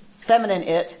 feminine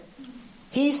it.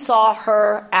 He saw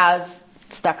her as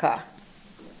tzedakah.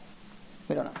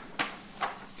 We don't know.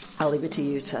 I'll leave it to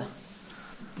you to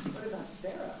What about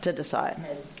Sarah decide.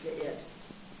 as the it?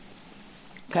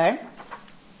 Okay?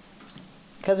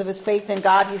 Because of his faith in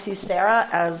God, he sees Sarah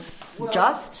as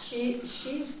just.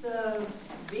 She's the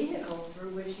vehicle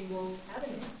through which he will have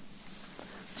him.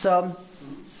 So,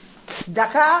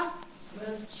 tzedakah.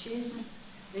 Well, she's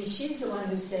the one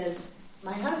who says,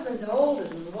 "My husband's old,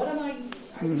 and what am I?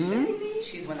 Are you kidding me?"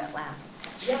 She's one that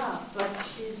laughed. Yeah, but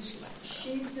she's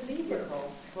the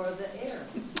vehicle for the heir.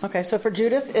 Okay, so for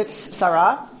Judith, it's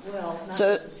Sarah. Well, not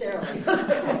So- necessarily.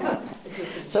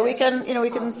 So we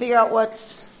can figure out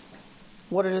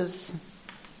what it is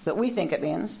that we think it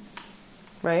means,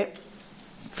 right?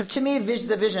 To me,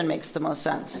 the vision makes the most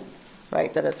sense,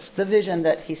 right? That it's the vision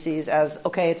that he sees as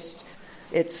okay.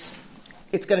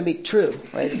 It's going to be true,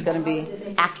 right? It's going to be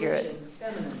accurate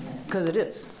because it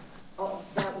is. Oh,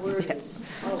 that word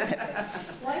is. Oh, okay.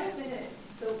 Why isn't it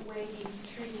the way he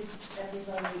treated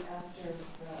everybody after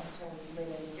sorry, I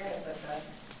didn't get it, but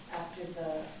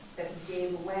that he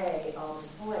gave away all the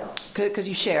spoils? Because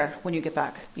you share when you get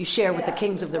back. You share with the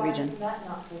kings of the Why region. is that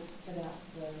not set up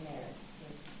the marriage?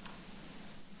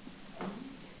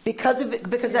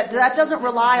 Because that doesn't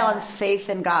rely on faith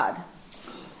in God.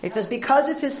 It says because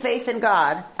of his faith in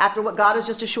God, after what God has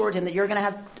just assured him that you're going to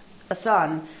have a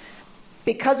son,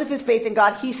 because of his faith in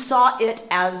God, he saw it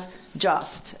as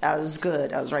just, as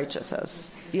good, as righteous,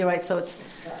 as right. So it's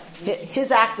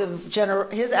his act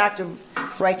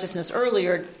of righteousness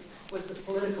earlier Was the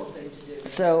political thing to do.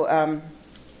 So, all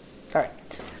right.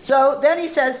 So then he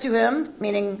says to him,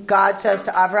 meaning God says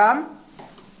to Avram,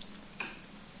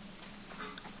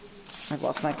 I've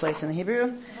lost my place in the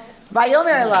Hebrew.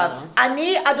 Vayomer elav,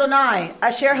 Ani Adonai,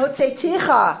 asher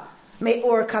hotzeiticha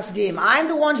me'or kasdim. I'm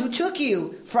the one who took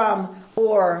you from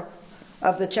Ur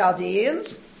of the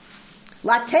Chaldeans.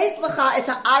 Lateit lecha et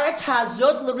haaretz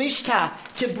hazot l'rishta,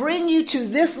 to bring you to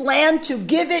this land, to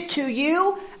give it to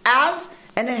you as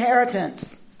an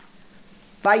inheritance.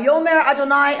 Vayomer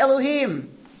Adonai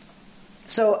Elohim.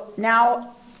 So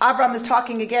now Avram is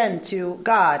talking again to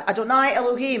God. Adonai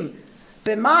Elohim,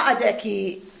 b'ma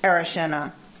adeki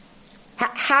ereshena.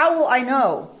 How will I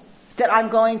know that I'm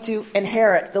going to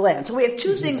inherit the land? So we have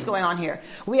two things going on here.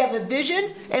 We have a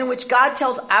vision in which God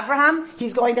tells Abraham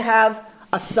he's going to have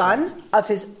a son of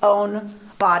his own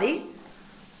body.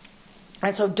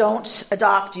 And so don't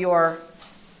adopt your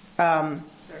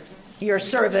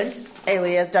servant,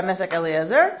 Damasek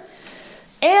Eliezer.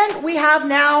 And we have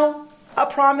now a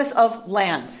promise of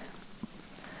land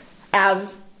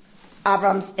as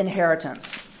Avram's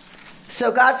inheritance.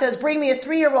 So God says, bring me a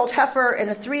 3-year-old heifer and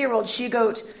a 3-year-old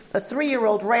she-goat, a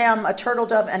 3-year-old ram, a turtle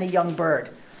dove, and a young bird.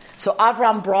 So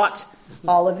Avram brought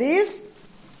all of these.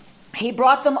 He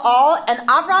brought them all, and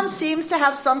Avram seems to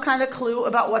have some kind of clue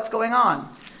about what's going on.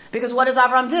 Because what does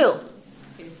Avram do?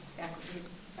 He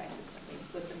sacrifices them. He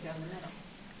splits them down the middle.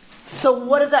 So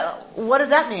what does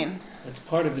that mean? That's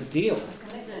part of the deal.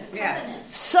 Yeah.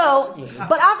 So,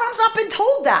 but Avram's not been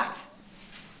told that.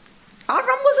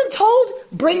 Avram wasn't told,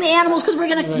 bring the animals because we're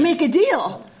going to make a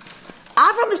deal.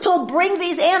 Avram is told, bring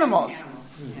these animals.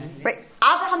 Right?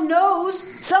 Avram knows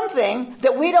something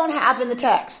that we don't have in the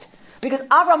text. Because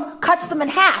Avram cuts them in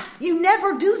half. You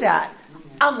never do that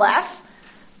unless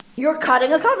you're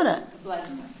cutting a covenant.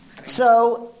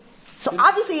 So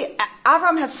obviously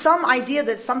Avram has some idea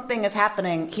that something is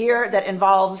happening here that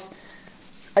involves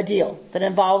a deal, that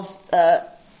involves a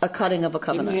cutting of a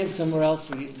covenant. Didn't we have somewhere else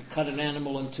where you cut an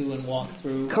animal in two and walk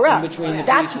through Correct. in between the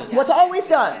That's pieces? what's always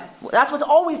done. That's what's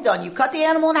always done. You cut the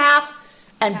animal in half,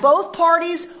 and both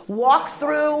parties walk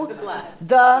through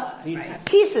the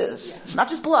pieces. It's not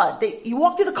just blood. You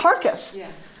walk through the carcass,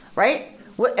 right?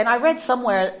 And I read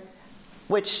somewhere,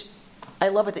 which I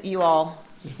love it that you all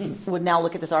would now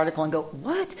look at this article and go,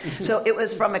 what? So it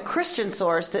was from a Christian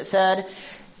source that said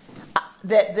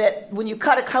that when you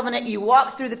cut a covenant, you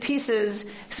walk through the pieces,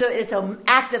 so it's an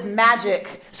act of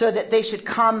magic, so that they should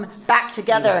come back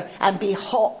together and be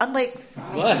whole. I'm like,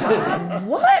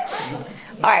 what?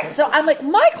 All right, so I'm like,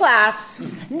 my class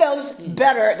knows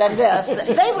better than this.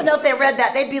 They would know if they read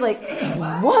that. They'd be like,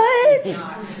 what?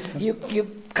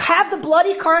 You have the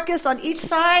bloody carcass on each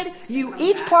side.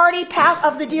 Each party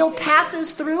of the deal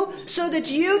passes through so that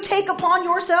you take upon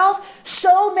yourself.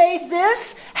 So may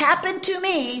this happen to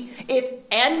me.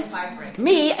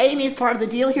 Amy is part of the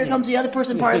deal. Here comes the other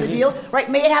person part of the deal. Right?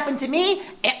 May it happen to me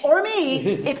or me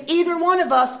if either one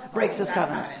of us breaks this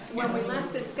covenant. When we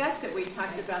last discussed it, we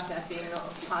talked about that being a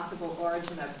possible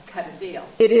origin of cut a deal.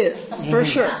 It is, for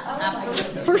sure.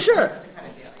 For sure.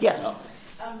 Yes.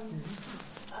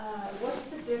 What's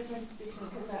the difference between,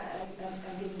 because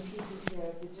I'm getting pieces here,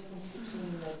 the difference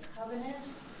between the covenant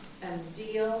and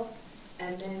deal,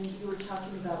 and then you were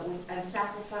talking about a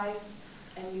sacrifice,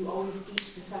 and you always eat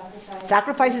the sacrifice?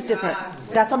 Sacrifice is different.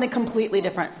 That's something completely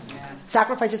different.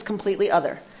 Sacrifice is completely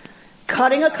other.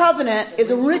 Cutting a covenant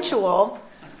is a ritual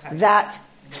that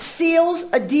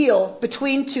seals a deal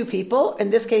between two people. In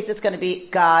this case, it's going to be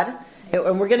God,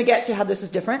 and we're going to get to how this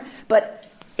is different, but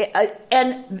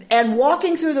and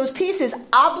walking through those pieces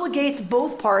obligates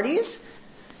both parties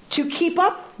to keep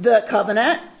up the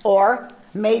covenant, or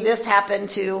may this happen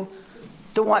to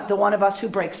the one of us who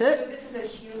breaks it. So this is a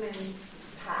human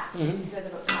pact instead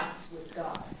of a pact with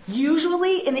God.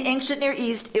 Usually in the ancient Near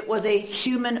East, it was a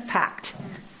human pact.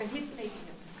 And he's making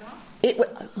it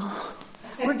God.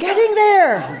 We're getting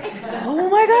there. Oh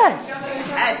my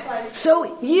God.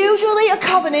 So usually a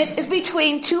covenant is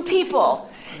between two people.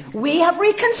 We have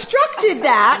reconstructed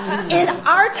that in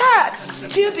our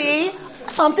text to be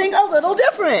something a little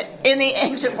different in the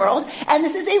ancient world. And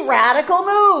this is a radical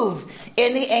move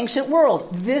in the ancient world.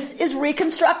 This is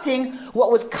reconstructing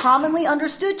what was commonly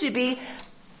understood to be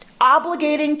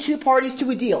obligating two parties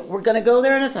to a deal. We're going to go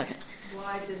there in a second.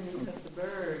 Why didn't he cook the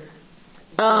bird?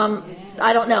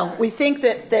 I don't know. We think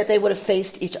that they would have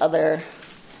faced each other,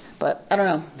 but I don't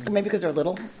know. Maybe because they're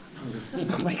little. It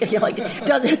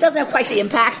doesn't have quite the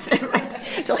impact, right?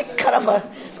 To cut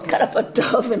up a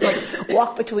dove and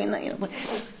walk between the.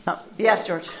 Yes,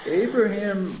 George.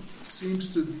 Abraham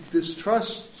seems to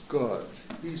distrust God.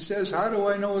 He says, "How do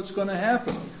I know it's going to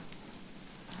happen?"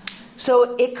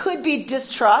 So it could be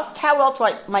distrust. How else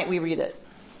might we read it?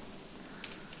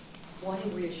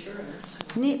 Wanting reassurance.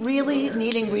 Really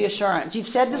needing reassurance. You've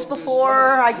said this before.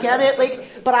 I get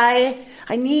it. But I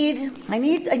need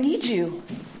you.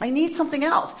 I need something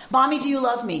else. Mommy, do you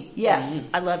love me? Yes,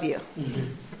 I love you.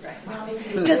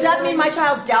 Does that mean my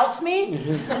child doubts me?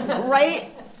 Right?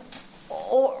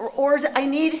 Or is it, I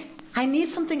need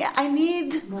something. I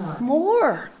need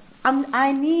more.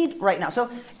 I need right now.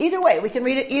 So either way, we can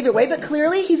read it either way. But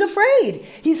clearly, he's afraid.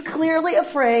 He's clearly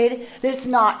afraid that it's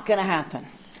not going to happen.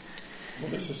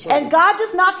 And God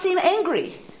does not seem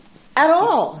angry at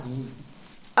all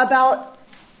about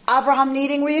Abraham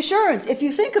needing reassurance. If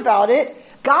you think about it,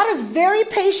 God is very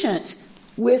patient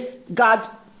with God's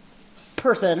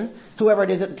person, whoever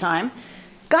it is at the time.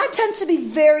 God tends to be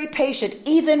very patient,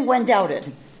 even when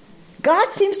doubted.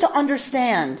 God seems to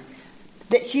understand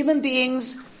that human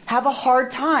beings have a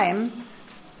hard time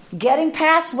getting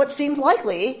past what seems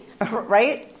likely,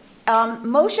 right?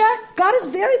 Moshe, God is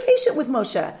very patient with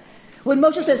Moshe. When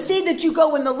Moshe says, see that you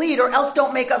go in the lead or else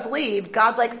don't make us leave,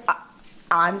 God's like,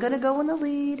 I'm going to go in the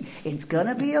lead. It's going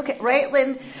to be okay. Right,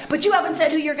 Lynn? But you haven't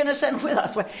said who you're going to send with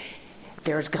us.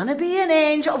 There's going to be an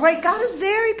angel. Right? God is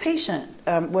very patient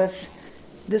with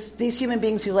these human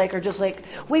beings who are just like,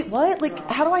 wait, what?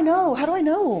 How do I know? How do I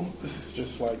know? This is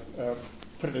just put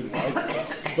it in writing.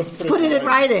 Put it in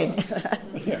writing.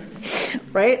 Yeah.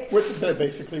 Right? Which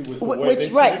basically was the way they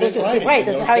put it in writing right.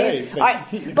 in those days. All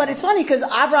right. But it's funny because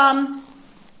Avram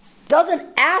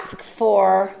doesn't ask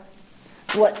for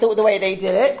the way they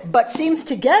did it, but seems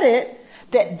to get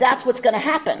it that's what's going to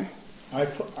happen.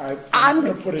 I'm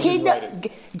going to put it in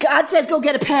writing. God says, go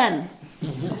get a pen.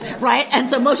 Right? And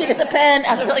so Moshe gets a pen.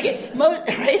 And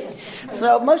right?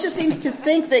 So Moshe seems to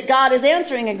think that God is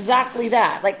answering exactly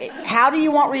that. How do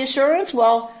you want reassurance?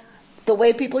 Well, the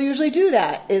way people usually do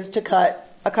that is to cut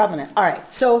a covenant. All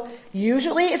right. So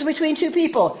usually it's between two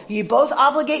people. You both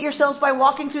obligate yourselves by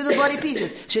walking through the bloody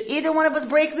pieces. Should either one of us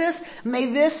break this, may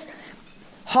this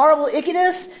horrible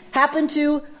ickiness happen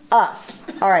to us.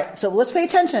 All right. So let's pay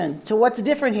attention to what's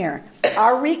different here.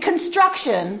 Our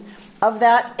reconstruction of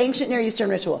that ancient Near Eastern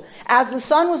ritual. As the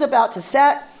sun was about to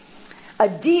set, a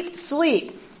deep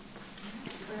sleep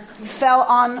fell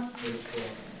on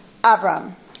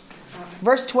Avram.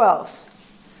 Verse 12.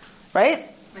 Right?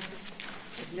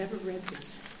 I've never read this.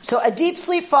 So a deep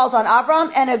sleep falls on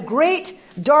Avram, and a great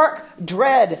dark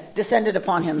dread descended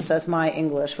upon him, says my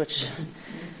English, which,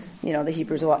 the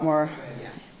Hebrew's a lot more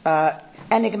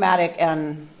enigmatic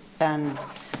and and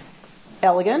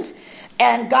elegant.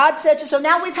 And God said, so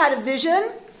now we've had a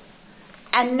vision,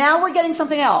 and now we're getting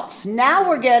something else. Now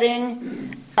we're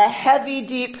getting a heavy,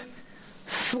 deep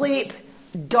sleep,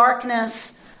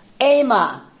 darkness,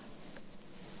 Ema.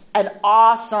 An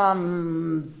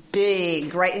awesome,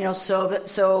 big, right?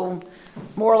 So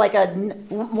more like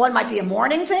one might be a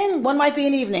morning thing, one might be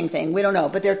an evening thing. We don't know.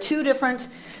 But there are two different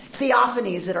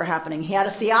theophanies that are happening. He had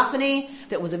a theophany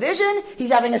that was a vision.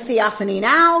 He's having a theophany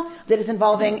now that is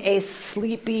involving a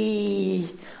sleepy,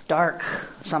 dark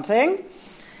something.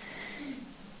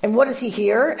 And what does he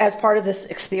hear as part of this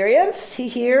experience? He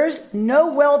hears,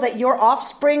 know well that your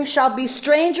offspring shall be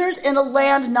strangers in a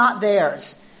land not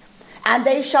theirs. And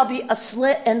they shall be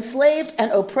enslaved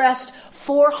and oppressed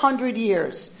 400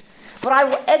 years. But I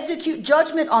will execute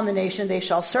judgment on the nation they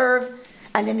shall serve,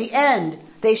 and in the end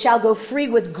they shall go free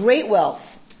with great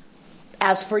wealth.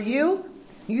 As for you,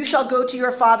 you shall go to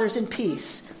your fathers in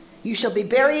peace. You shall be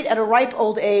buried at a ripe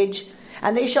old age,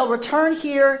 and they shall return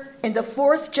here in the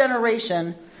 4th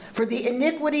generation, for the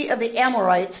iniquity of the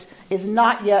Amorites is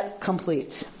not yet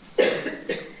complete.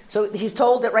 So he's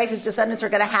told that, right, his descendants are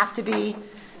going to have to be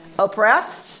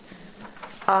oppressed.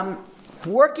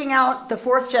 Working out the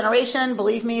 4th generation,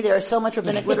 believe me, there is so much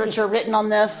rabbinic literature written on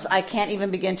this. I can't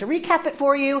even begin to recap it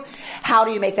for you. How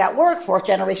do you make that work? 4th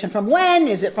generation from when?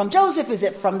 Is it from Joseph? Is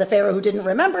it from the Pharaoh who didn't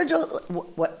remember Joseph?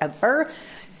 Whatever.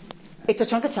 It's a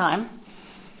chunk of time.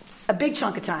 A big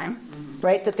chunk of time,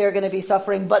 right, that they're going to be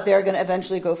suffering, but they're going to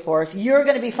eventually go forth. You're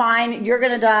going to be fine. You're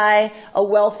going to die a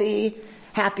wealthy,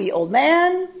 happy old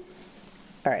man.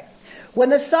 All right. When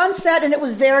the sun set and it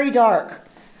was very dark,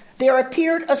 there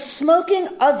appeared a smoking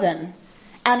oven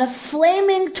and a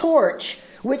flaming torch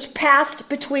which passed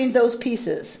between those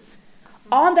pieces.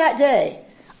 On that day,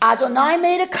 Adonai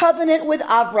made a covenant with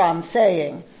Avram,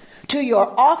 saying, to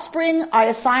your offspring I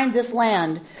assign this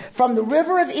land, from the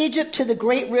river of Egypt to the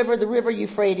great river, the river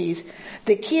Euphrates,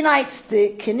 the Kenites,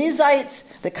 the Kenizzites,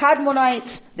 the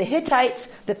Kadmonites, the Hittites,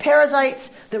 the Perizzites,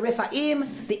 the Rephaim,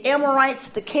 the Amorites,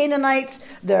 the Canaanites,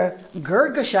 the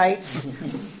Girgashites,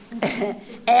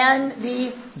 and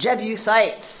the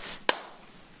Jebusites.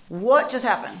 What just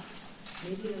happened?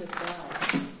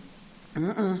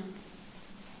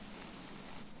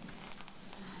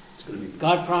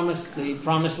 God promised the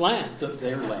promised land.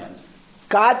 Their land.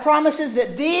 God promises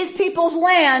that these people's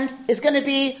land is going to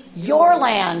be your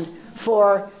land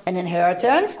for an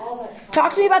inheritance.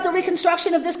 Talk to me about the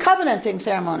reconstruction of this covenanting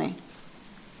ceremony.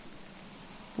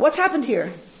 What's happened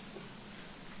here?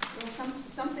 Well,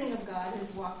 something of God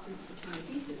has walked between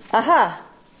the pieces. Aha.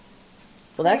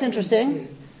 Well, that's interesting.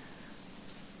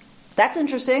 That's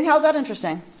interesting. How's that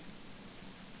interesting?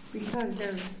 Because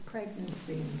there's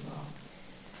pregnancy involved.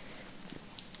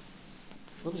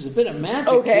 Well, there's a bit of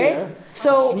magic here.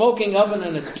 So, a smoking oven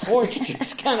and a torch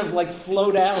just kind of like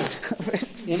float out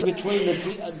in between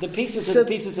the pieces of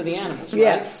the pieces of the animals, right?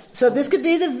 Yes. So this could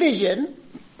be the vision,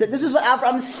 that this is what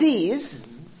Avram sees.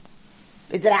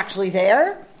 Is it actually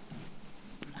there?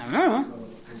 I don't know.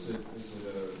 Is it a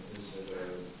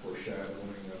foreshadowing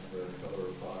of the pillar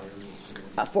of fire?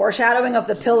 A foreshadowing of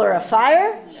the pillar of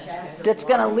fire that's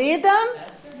going to lead them?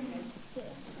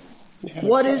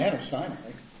 What is... End of Sinai.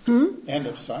 End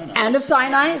of Sinai. End of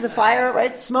Sinai, the fire,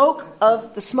 right? Smoke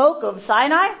of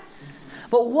Sinai.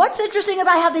 But what's interesting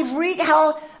about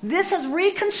how this has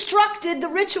reconstructed the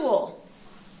ritual?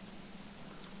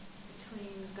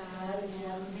 Between God and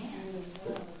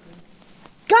man.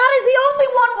 God is the only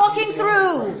one walking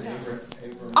through.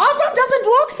 Avram doesn't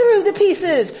walk through the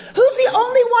pieces. Who's the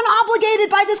only one obligated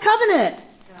by this covenant?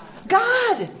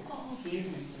 God.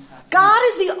 God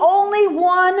is the only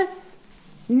one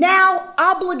now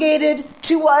obligated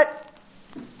to what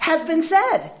has been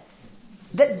said.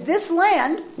 That this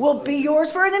land will be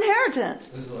yours for an inheritance.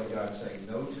 This is like God saying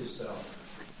no to self.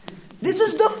 This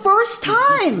is the first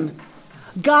time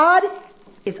God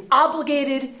is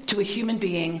obligated to a human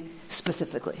being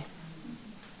specifically.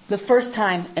 The first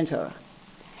time in Torah.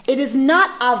 It is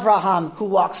not Avraham who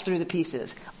walks through the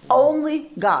pieces. Only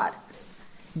God.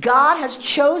 God has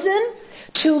chosen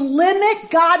to limit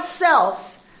God's self.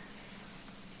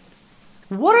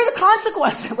 What are the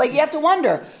consequences? Like, you have to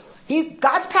wonder.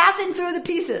 God's passing through the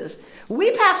pieces.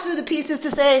 We pass through the pieces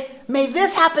to say, may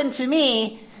this happen to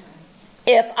me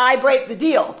if I break the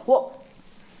deal. Well,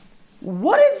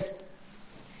 what is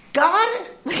God?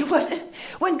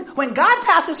 When God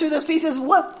passes through those pieces,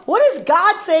 what is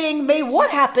God saying, may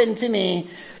what happen to me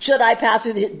should I pass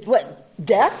through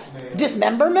death?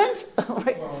 Dismemberment?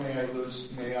 Right. Well,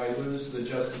 may I lose the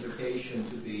justification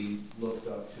to be looked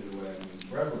up to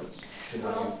and reverenced?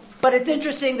 But it's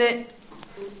interesting that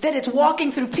that it's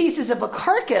walking through pieces of a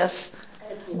carcass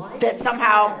It's light that and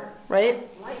somehow, fire.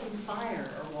 right? Light and fire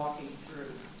are walking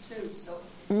through, too. So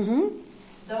Mm-hmm.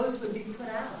 those would be put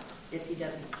out if he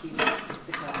doesn't keep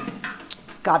the covenant.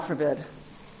 God forbid.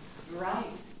 Right.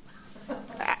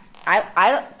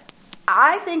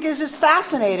 I think this is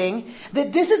fascinating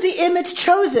that this is the image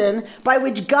chosen by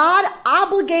which God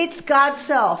obligates God's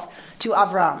self to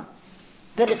Avram.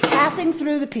 That it's passing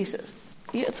through the pieces.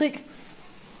 It's like,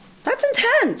 that's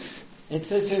intense. It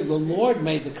says here the Lord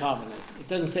made the covenant. It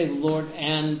doesn't say the Lord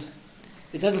and,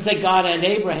 it doesn't say God and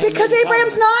Abraham. Because made the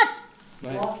Abraham's covenant. not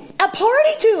Right. a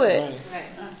party to it. Right.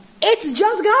 It's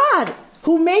just God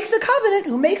who makes a covenant,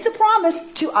 who makes a promise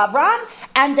to Avram,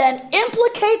 and then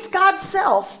implicates God's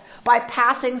self by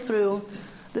passing through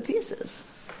the pieces.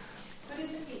 But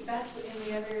isn't he, that's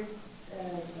in the other,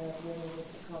 what is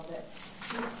this called, that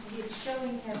he's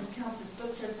showing him count the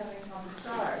scriptures, having count the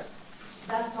stars.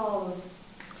 That's all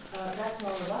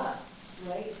of us,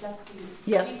 right? That's the,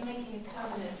 Yes. he's making a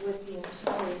covenant with the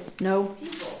entire No,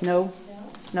 people. no,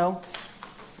 no.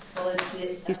 Well, it's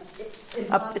the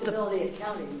impossibility of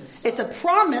counting this. It's a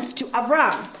promise to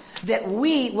Avram that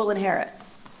we will inherit.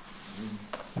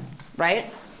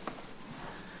 Right?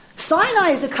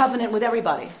 Sinai is a covenant with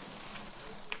everybody.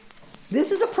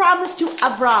 This is a promise to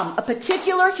Avram, a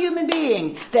particular human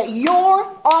being, that your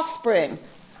offspring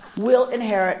will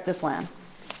inherit this land.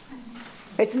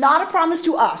 It's not a promise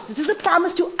to us. This is a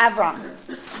promise to Avram.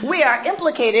 We are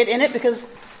implicated in it because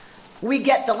we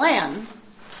get the land,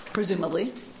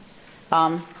 presumably.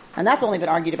 And that's only been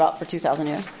argued about for 2,000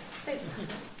 years.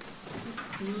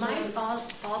 Might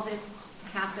all this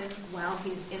happen while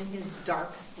he's in his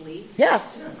dark sleep?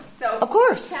 Yes. So Of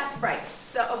course. Right.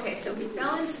 So he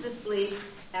fell into the sleep,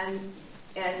 and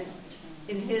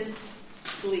in his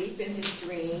sleep, in his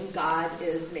dream, God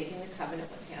is making a covenant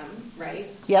with him, right?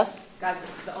 Yes. God's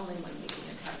the only one making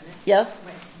a covenant. Yes.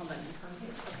 Wait, hold on, just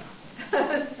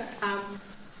one page.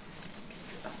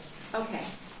 Okay. Okay.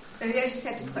 And I just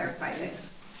had to clarify that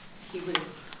he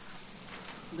was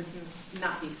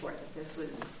not before that. This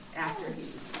was after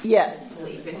he's Yes.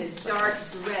 asleep in his dark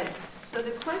dread. So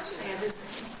the question I have is,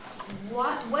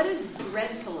 what is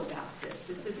dreadful about this?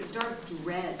 It says a dark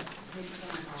dread.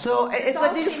 So it's all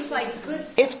like these, seems like good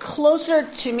stuff. it's closer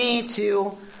to me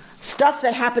to stuff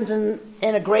that happens in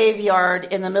a graveyard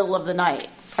in the middle of the night.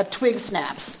 A twig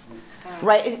snaps,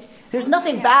 right? There's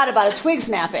nothing bad about a twig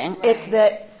snapping. Right. It's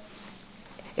that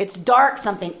it's dark,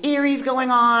 something eerie's going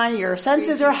on. Your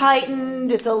senses are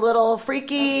heightened. It's a little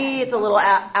freaky. It's a little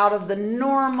out of the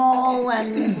normal,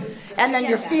 and then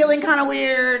you're feeling kind of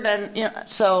weird, and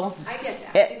so. I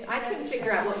get that. I couldn't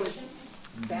figure out what was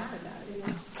bad about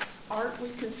it. Aren't we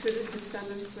considered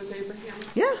descendants of Abraham?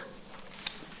 Yeah.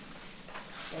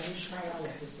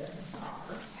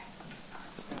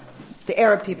 The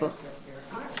Arab people.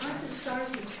 Aren't the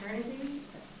stars eternity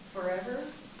forever?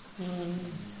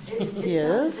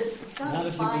 Yes. It's not Not a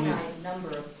if you believe. finite number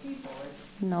of people.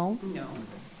 No.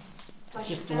 It's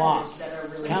just lots.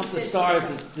 Count the stars,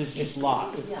 there's just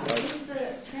lots. Is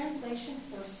the translation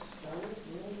for stove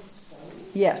really stove?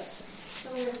 Yes. So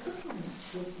we're cooking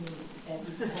this meat as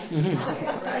it's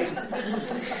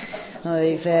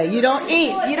You don't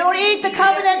eat the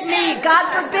covenant meat.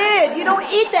 God forbid. You don't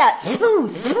eat that.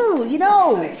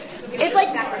 It's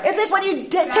like when you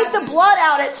take the blood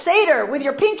out at Seder with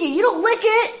your pinky. You don't lick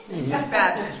it.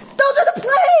 Those are the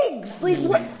plagues. Like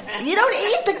what? You don't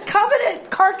eat the covenant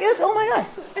carcass. Oh my God.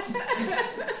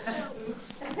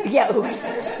 Yeah. Oops.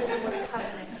 Understood the word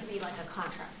covenant to be like a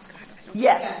contract.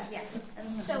 Yes. Yes.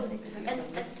 So, a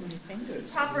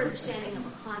proper understanding of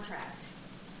a contract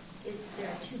is there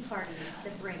are two parties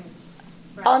that bring.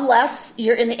 Unless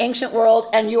you're in the ancient world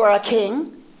and you are a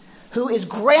king who is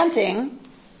granting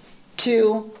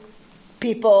to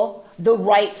people the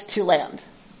right to land.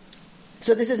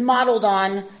 So this is modeled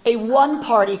on a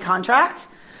one-party contract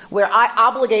where I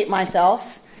obligate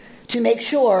myself to make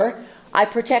sure I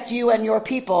protect you and your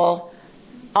people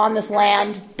on this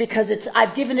land because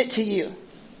I've given it to you.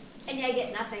 And I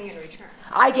get nothing in return.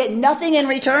 I get nothing in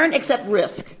return except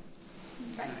risk.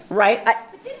 Right? But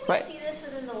didn't we see this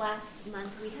within the last month?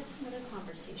 We had some other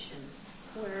conversation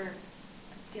where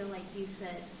I feel like you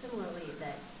said similarly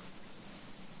that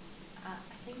I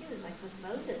think it was like with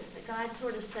Moses, that God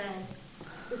sort of said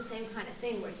the same kind of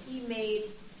thing where he made,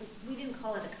 we didn't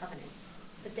call it a covenant,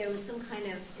 but there was some kind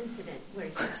of incident where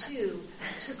he too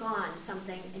took on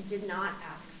something and did not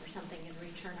ask for something in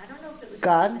return. I don't know if it was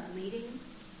God? misleading.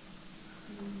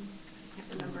 I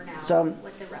can't remember now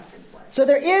what the reference was. So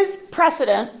there is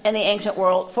precedent in the ancient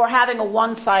world for having a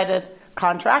one-sided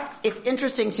contract. It's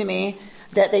interesting to me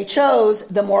that they chose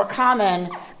the more common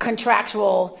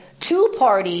contractual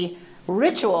two-party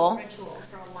ritual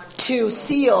to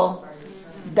seal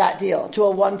that deal, to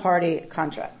a one-party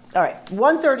contract. All right,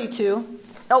 132.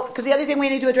 Oh, because the other thing we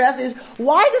need to address is,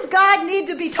 why does God need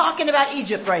to be talking about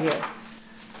Egypt right here?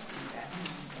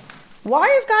 Why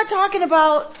is God talking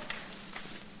about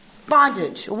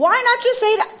bondage? Why not just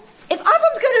say that? If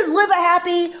Avram's going to live a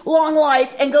happy, long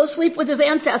life and go sleep with his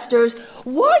ancestors,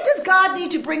 why does God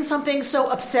need to bring something so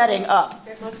upsetting up?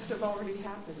 It must have already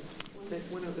happened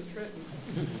when it was written.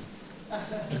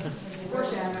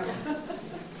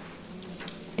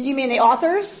 You mean the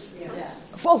authors? Yeah.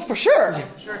 Oh, for sure.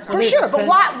 For sure. But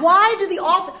why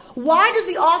does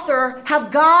the author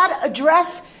have God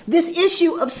address this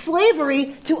issue of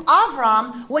slavery to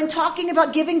Avram when talking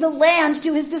about giving the land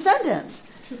to his descendants?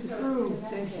 To prove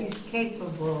that he's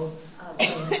capable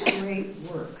of great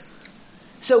works.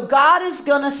 So God is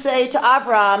going to say to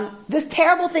Avram, this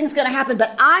terrible thing's going to happen,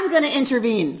 but I'm going to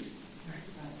intervene.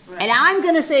 And I'm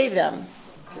going to save them.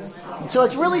 So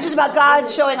it's really just about God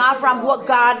showing Avram what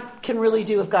God can really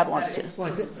do if God wants to. It's for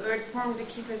him to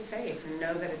keep his faith and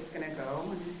know that it's going to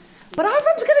go. But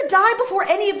Avram's going to die before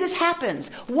any of this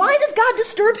happens. Why does God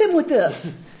disturb him with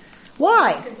this?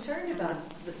 Why? He's concerned about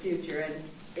the future, and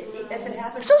if it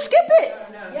happens... So skip it.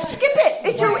 Yeah. Skip it.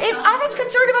 If Avram's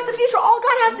concerned about the future, all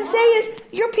God has to say is,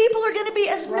 your people are going to be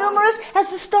as numerous as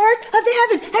the stars of the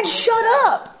heaven. And shut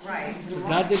up. Right.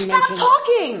 God didn't Stop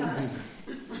talking.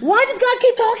 Why does God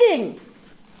keep talking?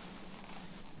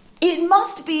 It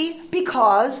must be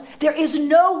because there is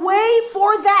no way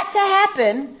for that to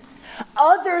happen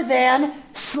other than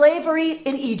slavery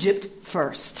in Egypt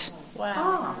first.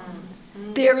 Wow.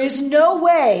 There is no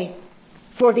way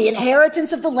for the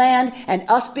inheritance of the land and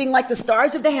us being like the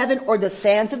stars of the heaven or the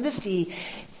sands of the sea.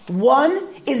 One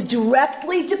is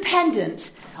directly dependent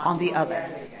on the other.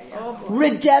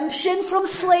 Redemption from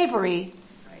slavery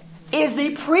is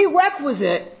the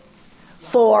prerequisite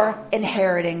for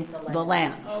inheriting the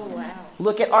land. Oh, wow.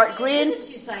 Look at Art Green. Since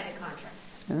you signed a contract.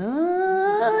 I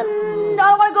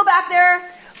don't want to go back there.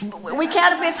 We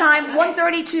can if we have time.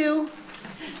 132.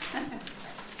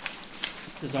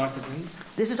 This is Arthur Green.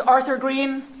 This is Arthur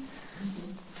Green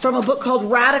from a book called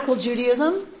Radical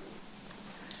Judaism.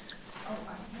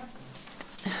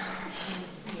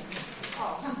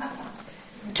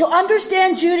 To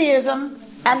understand Judaism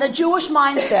and the Jewish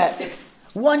mindset,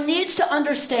 one needs to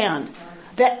understand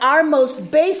that our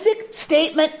most basic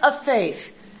statement of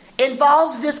faith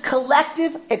involves this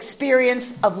collective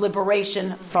experience of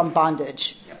liberation from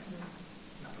bondage.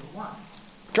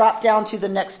 Drop down to the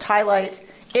next highlight.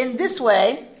 In this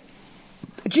way,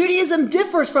 Judaism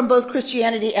differs from both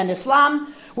Christianity and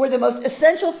Islam, where the most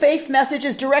essential faith message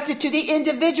is directed to the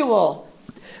individual.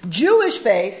 Jewish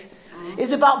faith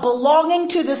is about belonging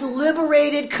to this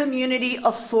liberated community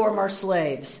of former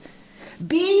slaves.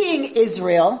 Being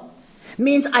Israel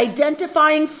means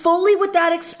identifying fully with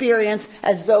that experience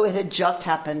as though it had just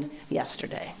happened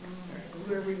yesterday.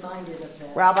 We're reminded of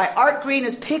that. Rabbi Art Green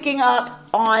is picking up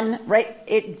on, right,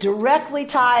 it directly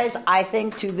ties, I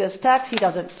think, to this text. He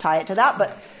doesn't tie it to that,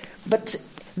 but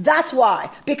that's why.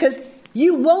 Because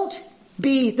you won't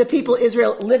be the people of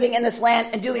Israel living in this land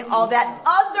and doing all that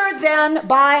other than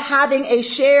by having a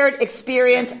shared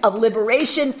experience of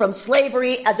liberation from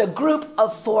slavery as a group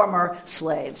of former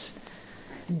slaves.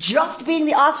 Just being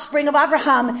the offspring of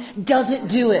Abraham doesn't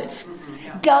do it.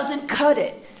 Doesn't cut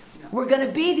it. We're going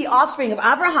to be the offspring of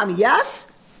Abraham,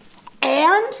 yes,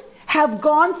 and have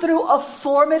gone through a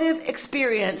formative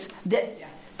experience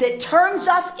that turns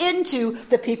us into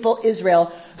the people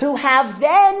Israel, who have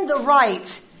then the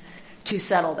right to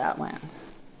settle that land.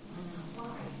 I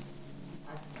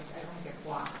don't get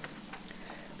why.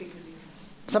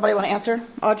 Somebody want to answer,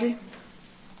 Audrey?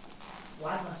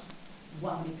 Why must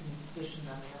one be conditioned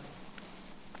on the other?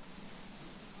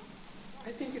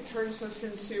 I think it turns us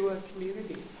into a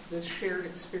community, this shared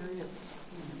experience,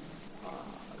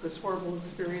 this horrible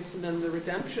experience, and then the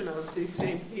redemption of these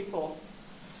same people.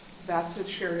 That's a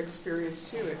shared experience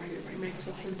too. It makes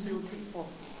us into a people.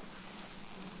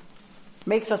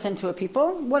 Makes us into a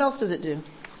people? What else does it do?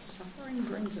 Suffering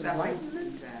brings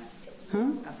enlightenment.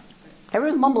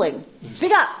 Everyone's mumbling.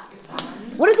 Speak up.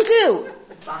 What does it do?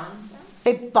 It bonds us.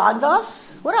 It bonds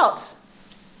us. What else?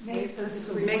 Makes us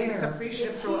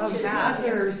appreciative of that.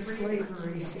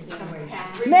 Slavery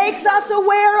situation. Makes us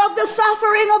aware of the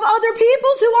suffering of other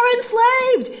peoples who are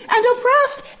enslaved and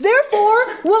oppressed. Therefore,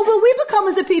 what will we become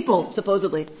as a people,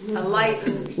 supposedly?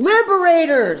 Enlightened.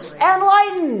 Liberators.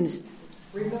 Enlightened.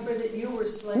 Remember that you were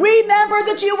slaves. Remember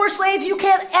that you were slaves. You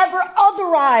can't ever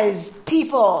otherize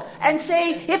people and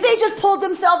say, if they just pulled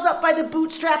themselves up by the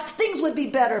bootstraps, things would be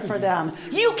better for them.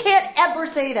 You can't ever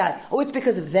say that. Oh, it's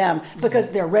because of them, because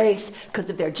of their race, because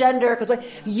of their gender.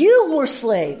 You were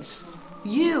slaves.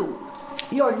 You're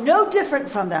no different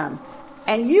from them.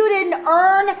 And you didn't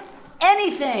earn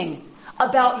anything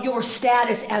about your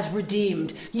status as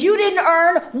redeemed. You didn't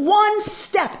earn one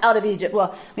step out of Egypt.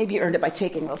 Well, maybe you earned it by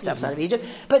taking those steps out of Egypt,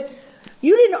 but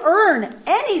you didn't earn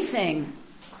anything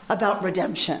about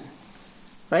redemption,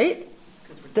 right?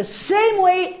 The same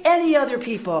way any other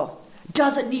people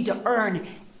doesn't need to earn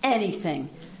anything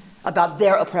about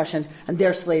their oppression and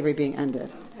their slavery being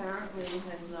ended. Apparently it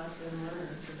has not been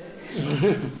learned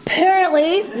today.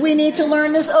 Apparently, we need to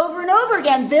learn this over and over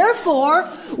again. Therefore,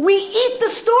 we eat the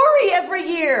story every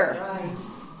year. Right.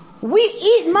 We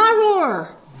eat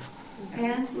Maror.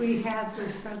 And we have the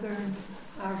Southern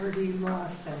Poverty Law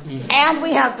Center. And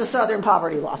we have the Southern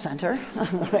Poverty Law Center.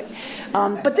 Right.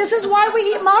 But this is why we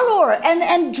eat Maror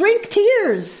and drink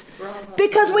tears.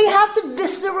 Because we have to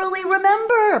viscerally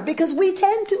remember. Because we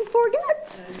tend to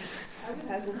forget.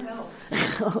 Hasn't helped.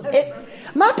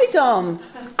 Mapitom.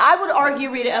 I would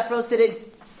argue, Rita Ephros,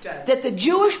 that the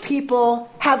Jewish people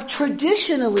have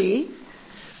traditionally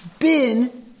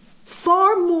been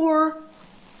far more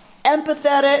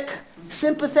empathetic,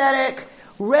 sympathetic,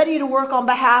 ready to work on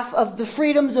behalf of the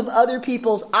freedoms of other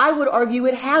peoples. I would argue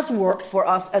it has worked for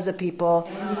us as a people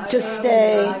to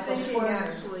stay. I'm thinking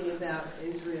actually about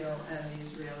Israel and the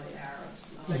Israeli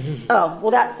Arabs. Oh,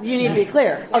 well, that you need to be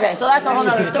clear. Okay, so that's a whole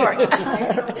other story.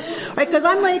 Right? Because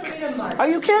I'm like, are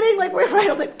you kidding? Like, we're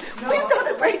right. I'm like, we've done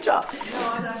a great job.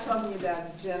 No, I'm not talking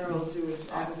about the general Jewish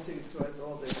attitude towards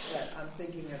all this. But I'm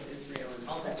thinking of Israel.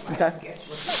 And that's right.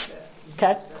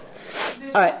 Okay.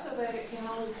 There's All right. also that it can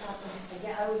always happen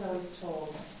again. I was always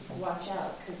told, watch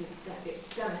out, because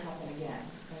it's going to happen again.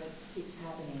 And it keeps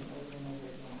happening over and over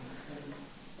again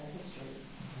in history.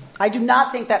 I do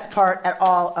not think that's part at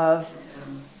all of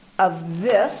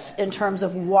this in terms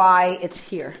of why it's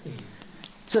here.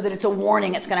 So that it's a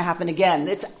warning it's going to happen again.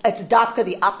 It's dafka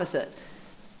the opposite.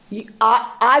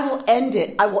 I will end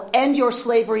it. I will end your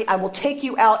slavery. I will take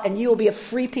you out and you will be a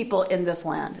free people in this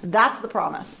land. That's the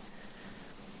promise.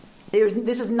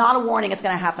 This is not a warning it's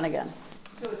going to happen again.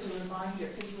 So it's a reminder,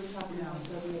 because you were talking about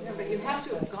Soviet. No, but you have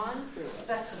to have gone through it.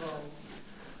 Festivals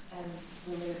and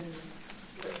related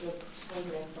slavery, I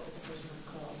forgot what the person was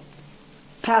called.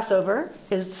 Passover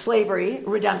is slavery,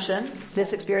 redemption,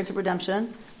 this experience of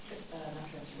redemption. Not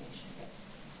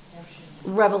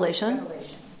transformation, Revelation.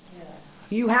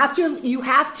 Yeah. You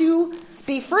have to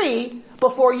be free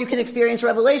before you can experience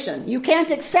revelation. You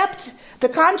can't accept the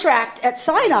contract at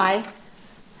Sinai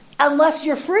unless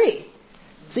you're free.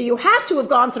 So you have to have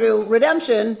gone through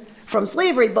redemption from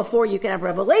slavery before you can have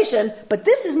revelation, but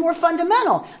this is more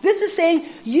fundamental. This is saying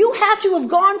you have to have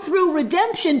gone through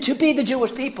redemption to be the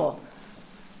Jewish people.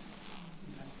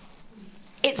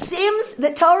 It seems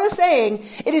that Torah is saying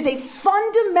it is a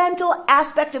fundamental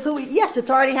aspect of who we... Yes, it's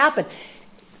already happened.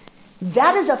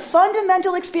 That is a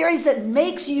fundamental experience that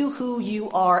makes you who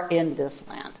you are in this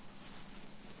land.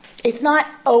 It's not,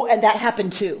 oh, and that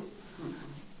happened too.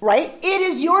 Right? It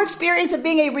is your experience of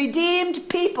being a redeemed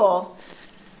people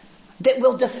that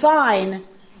will define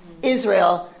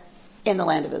Israel in the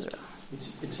land of Israel.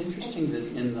 It's interesting that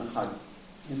in the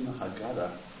Haggadah,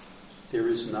 there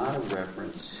is not a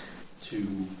reference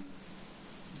to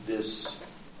this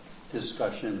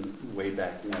discussion way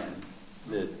back when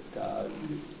that,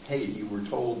 hey, you were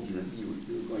told you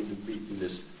were going to be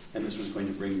this, and this was going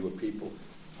to bring you a people.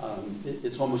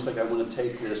 It's almost like I want to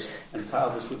take this and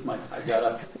file this with my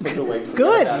Haggadah, put it away.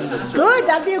 Good.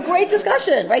 That'd be a great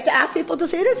discussion, right? To ask people at the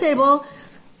Seder table,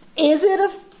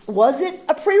 was it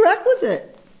a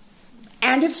prerequisite?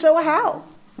 And if so, how?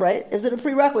 Right? Is it a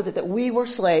prerequisite that we were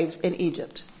slaves in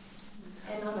Egypt?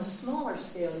 And on a smaller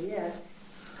scale yet,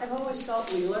 I've always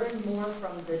felt we learn more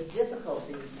from the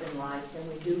difficulties in life than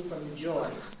we do from the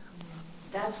joys.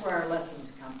 That's where our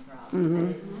lessons come from. Mm-hmm. And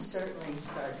it certainly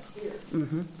starts here.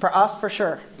 Mm-hmm. For us, for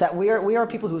sure. That we are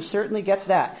people who certainly gets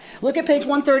that. Look at page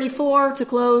 134 to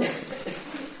close.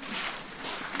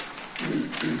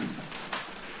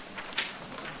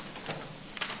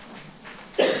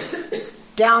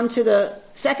 Down to the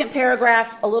second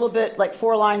paragraph, a little bit like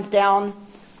 4 lines down.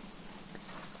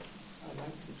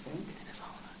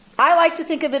 I like to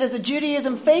think of it as a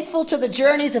Judaism faithful to the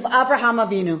journeys of Avraham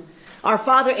Avinu, our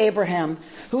father Abraham,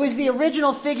 who is the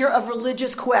original figure of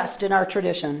religious quest in our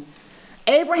tradition.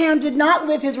 Abraham did not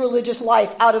live his religious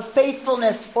life out of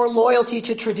faithfulness or loyalty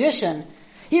to tradition.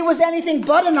 he was anything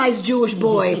but a nice Jewish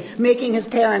boy making his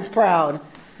parents proud.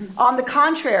 On the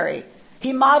contrary,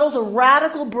 he models a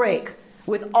radical break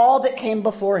with all that came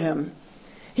before him.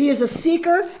 He is a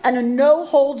seeker and a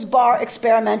no-holds-bar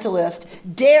experimentalist,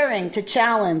 daring to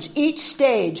challenge each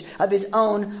stage of his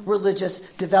own religious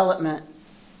development.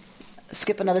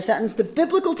 Skip another sentence. The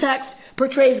biblical text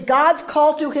portrays God's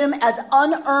call to him as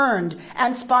unearned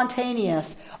and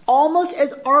spontaneous, almost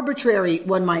as arbitrary,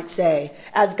 one might say,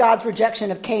 as God's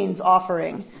rejection of Cain's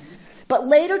offering. But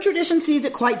later tradition sees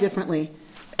it quite differently.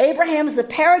 Abraham is the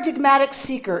paradigmatic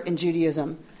seeker in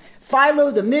Judaism.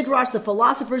 Philo, the Midrash, the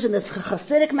philosophers, and the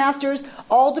Hasidic masters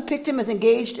all depict him as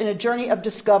engaged in a journey of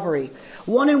discovery,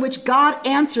 one in which God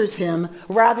answers him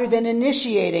rather than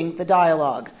initiating the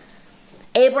dialogue.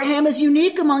 Abraham is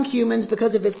unique among humans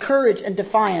because of his courage and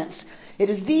defiance. It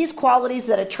is these qualities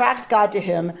that attract God to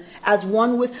him as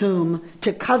one with whom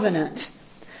to covenant.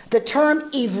 The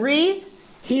term Ivri,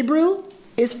 Hebrew,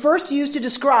 is first used to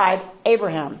describe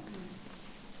Abraham.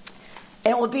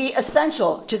 And it will be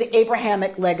essential to the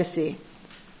Abrahamic legacy.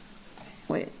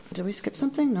 Wait, did we skip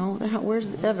something? No. Where's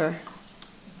the ever?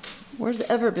 Where's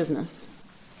the ever business?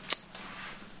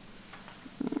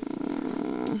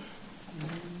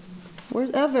 Where's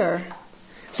ever?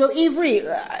 So Ivri,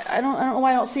 I don't know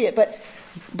why I don't see it, but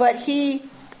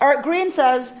Art Green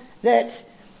says that,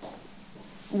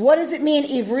 what does it mean,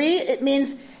 Ivri? It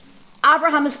means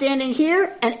Abraham is standing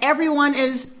here and everyone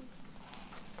is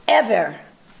ever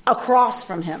across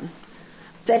from him.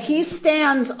 That he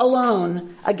stands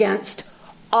alone against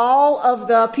all of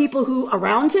the people who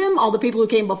around him, all the people who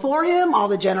came before him, all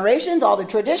the generations, all the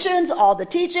traditions, all the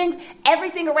teachings,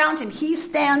 everything around him. He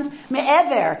stands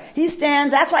me'ever. He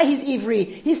stands, that's why he's Ivri.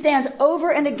 He stands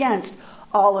over and against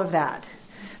all of that.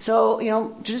 So,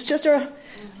 just a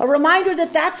reminder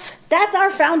that that's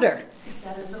our founder.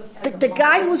 The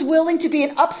guy who was willing to be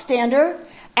an upstander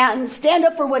and stand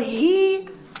up for what he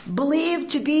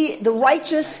believed to be the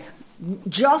righteous,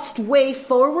 just way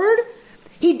forward.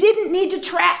 He didn't need to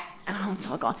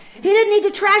He didn't need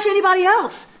to trash anybody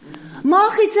else.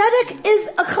 Malchi Tzedek is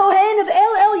a Kohen of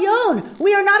El Elyon.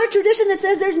 We are not a tradition that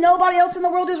says there's nobody else in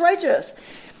the world who's righteous.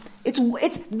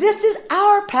 This is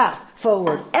our path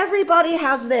forward. Everybody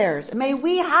has theirs. May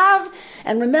we have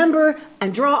and remember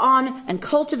and draw on and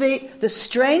cultivate the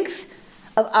strength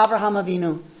of Avraham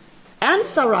Avinu and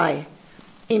Sarai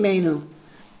Imenu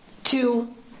to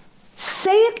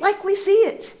say it like we see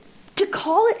it, to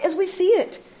call it as we see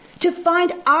it, to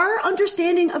find our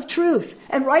understanding of truth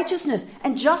and righteousness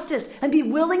and justice and be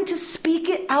willing to speak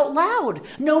it out loud,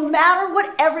 no matter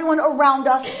what everyone around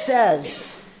us says.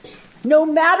 No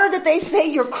matter that they say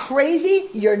you're crazy,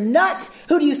 you're nuts,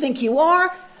 who do you think you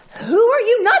are? Who are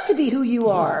you not to be who you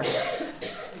are?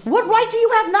 What right do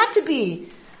you have not to be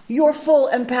your full,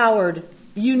 empowered,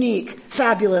 unique,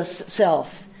 fabulous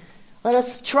self? Let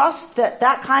us trust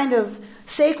that kind of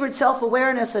sacred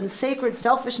self-awareness and sacred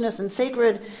selfishness and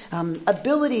sacred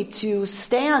ability to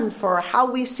stand for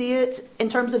how we see it in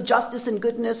terms of justice and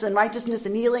goodness and righteousness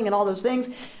and healing and all those things.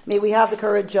 May we have the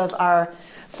courage of our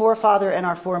forefather and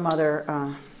our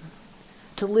foremother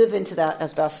to live into that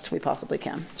as best we possibly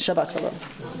can. Shabbat Shalom.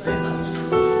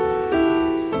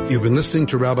 You've been listening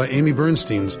to Rabbi Amy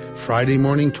Bernstein's Friday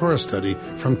morning Torah study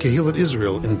from Kehillat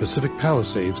Israel in Pacific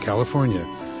Palisades, California.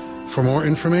 For more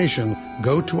information,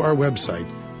 go to our website,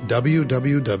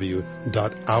 www.ourki.org.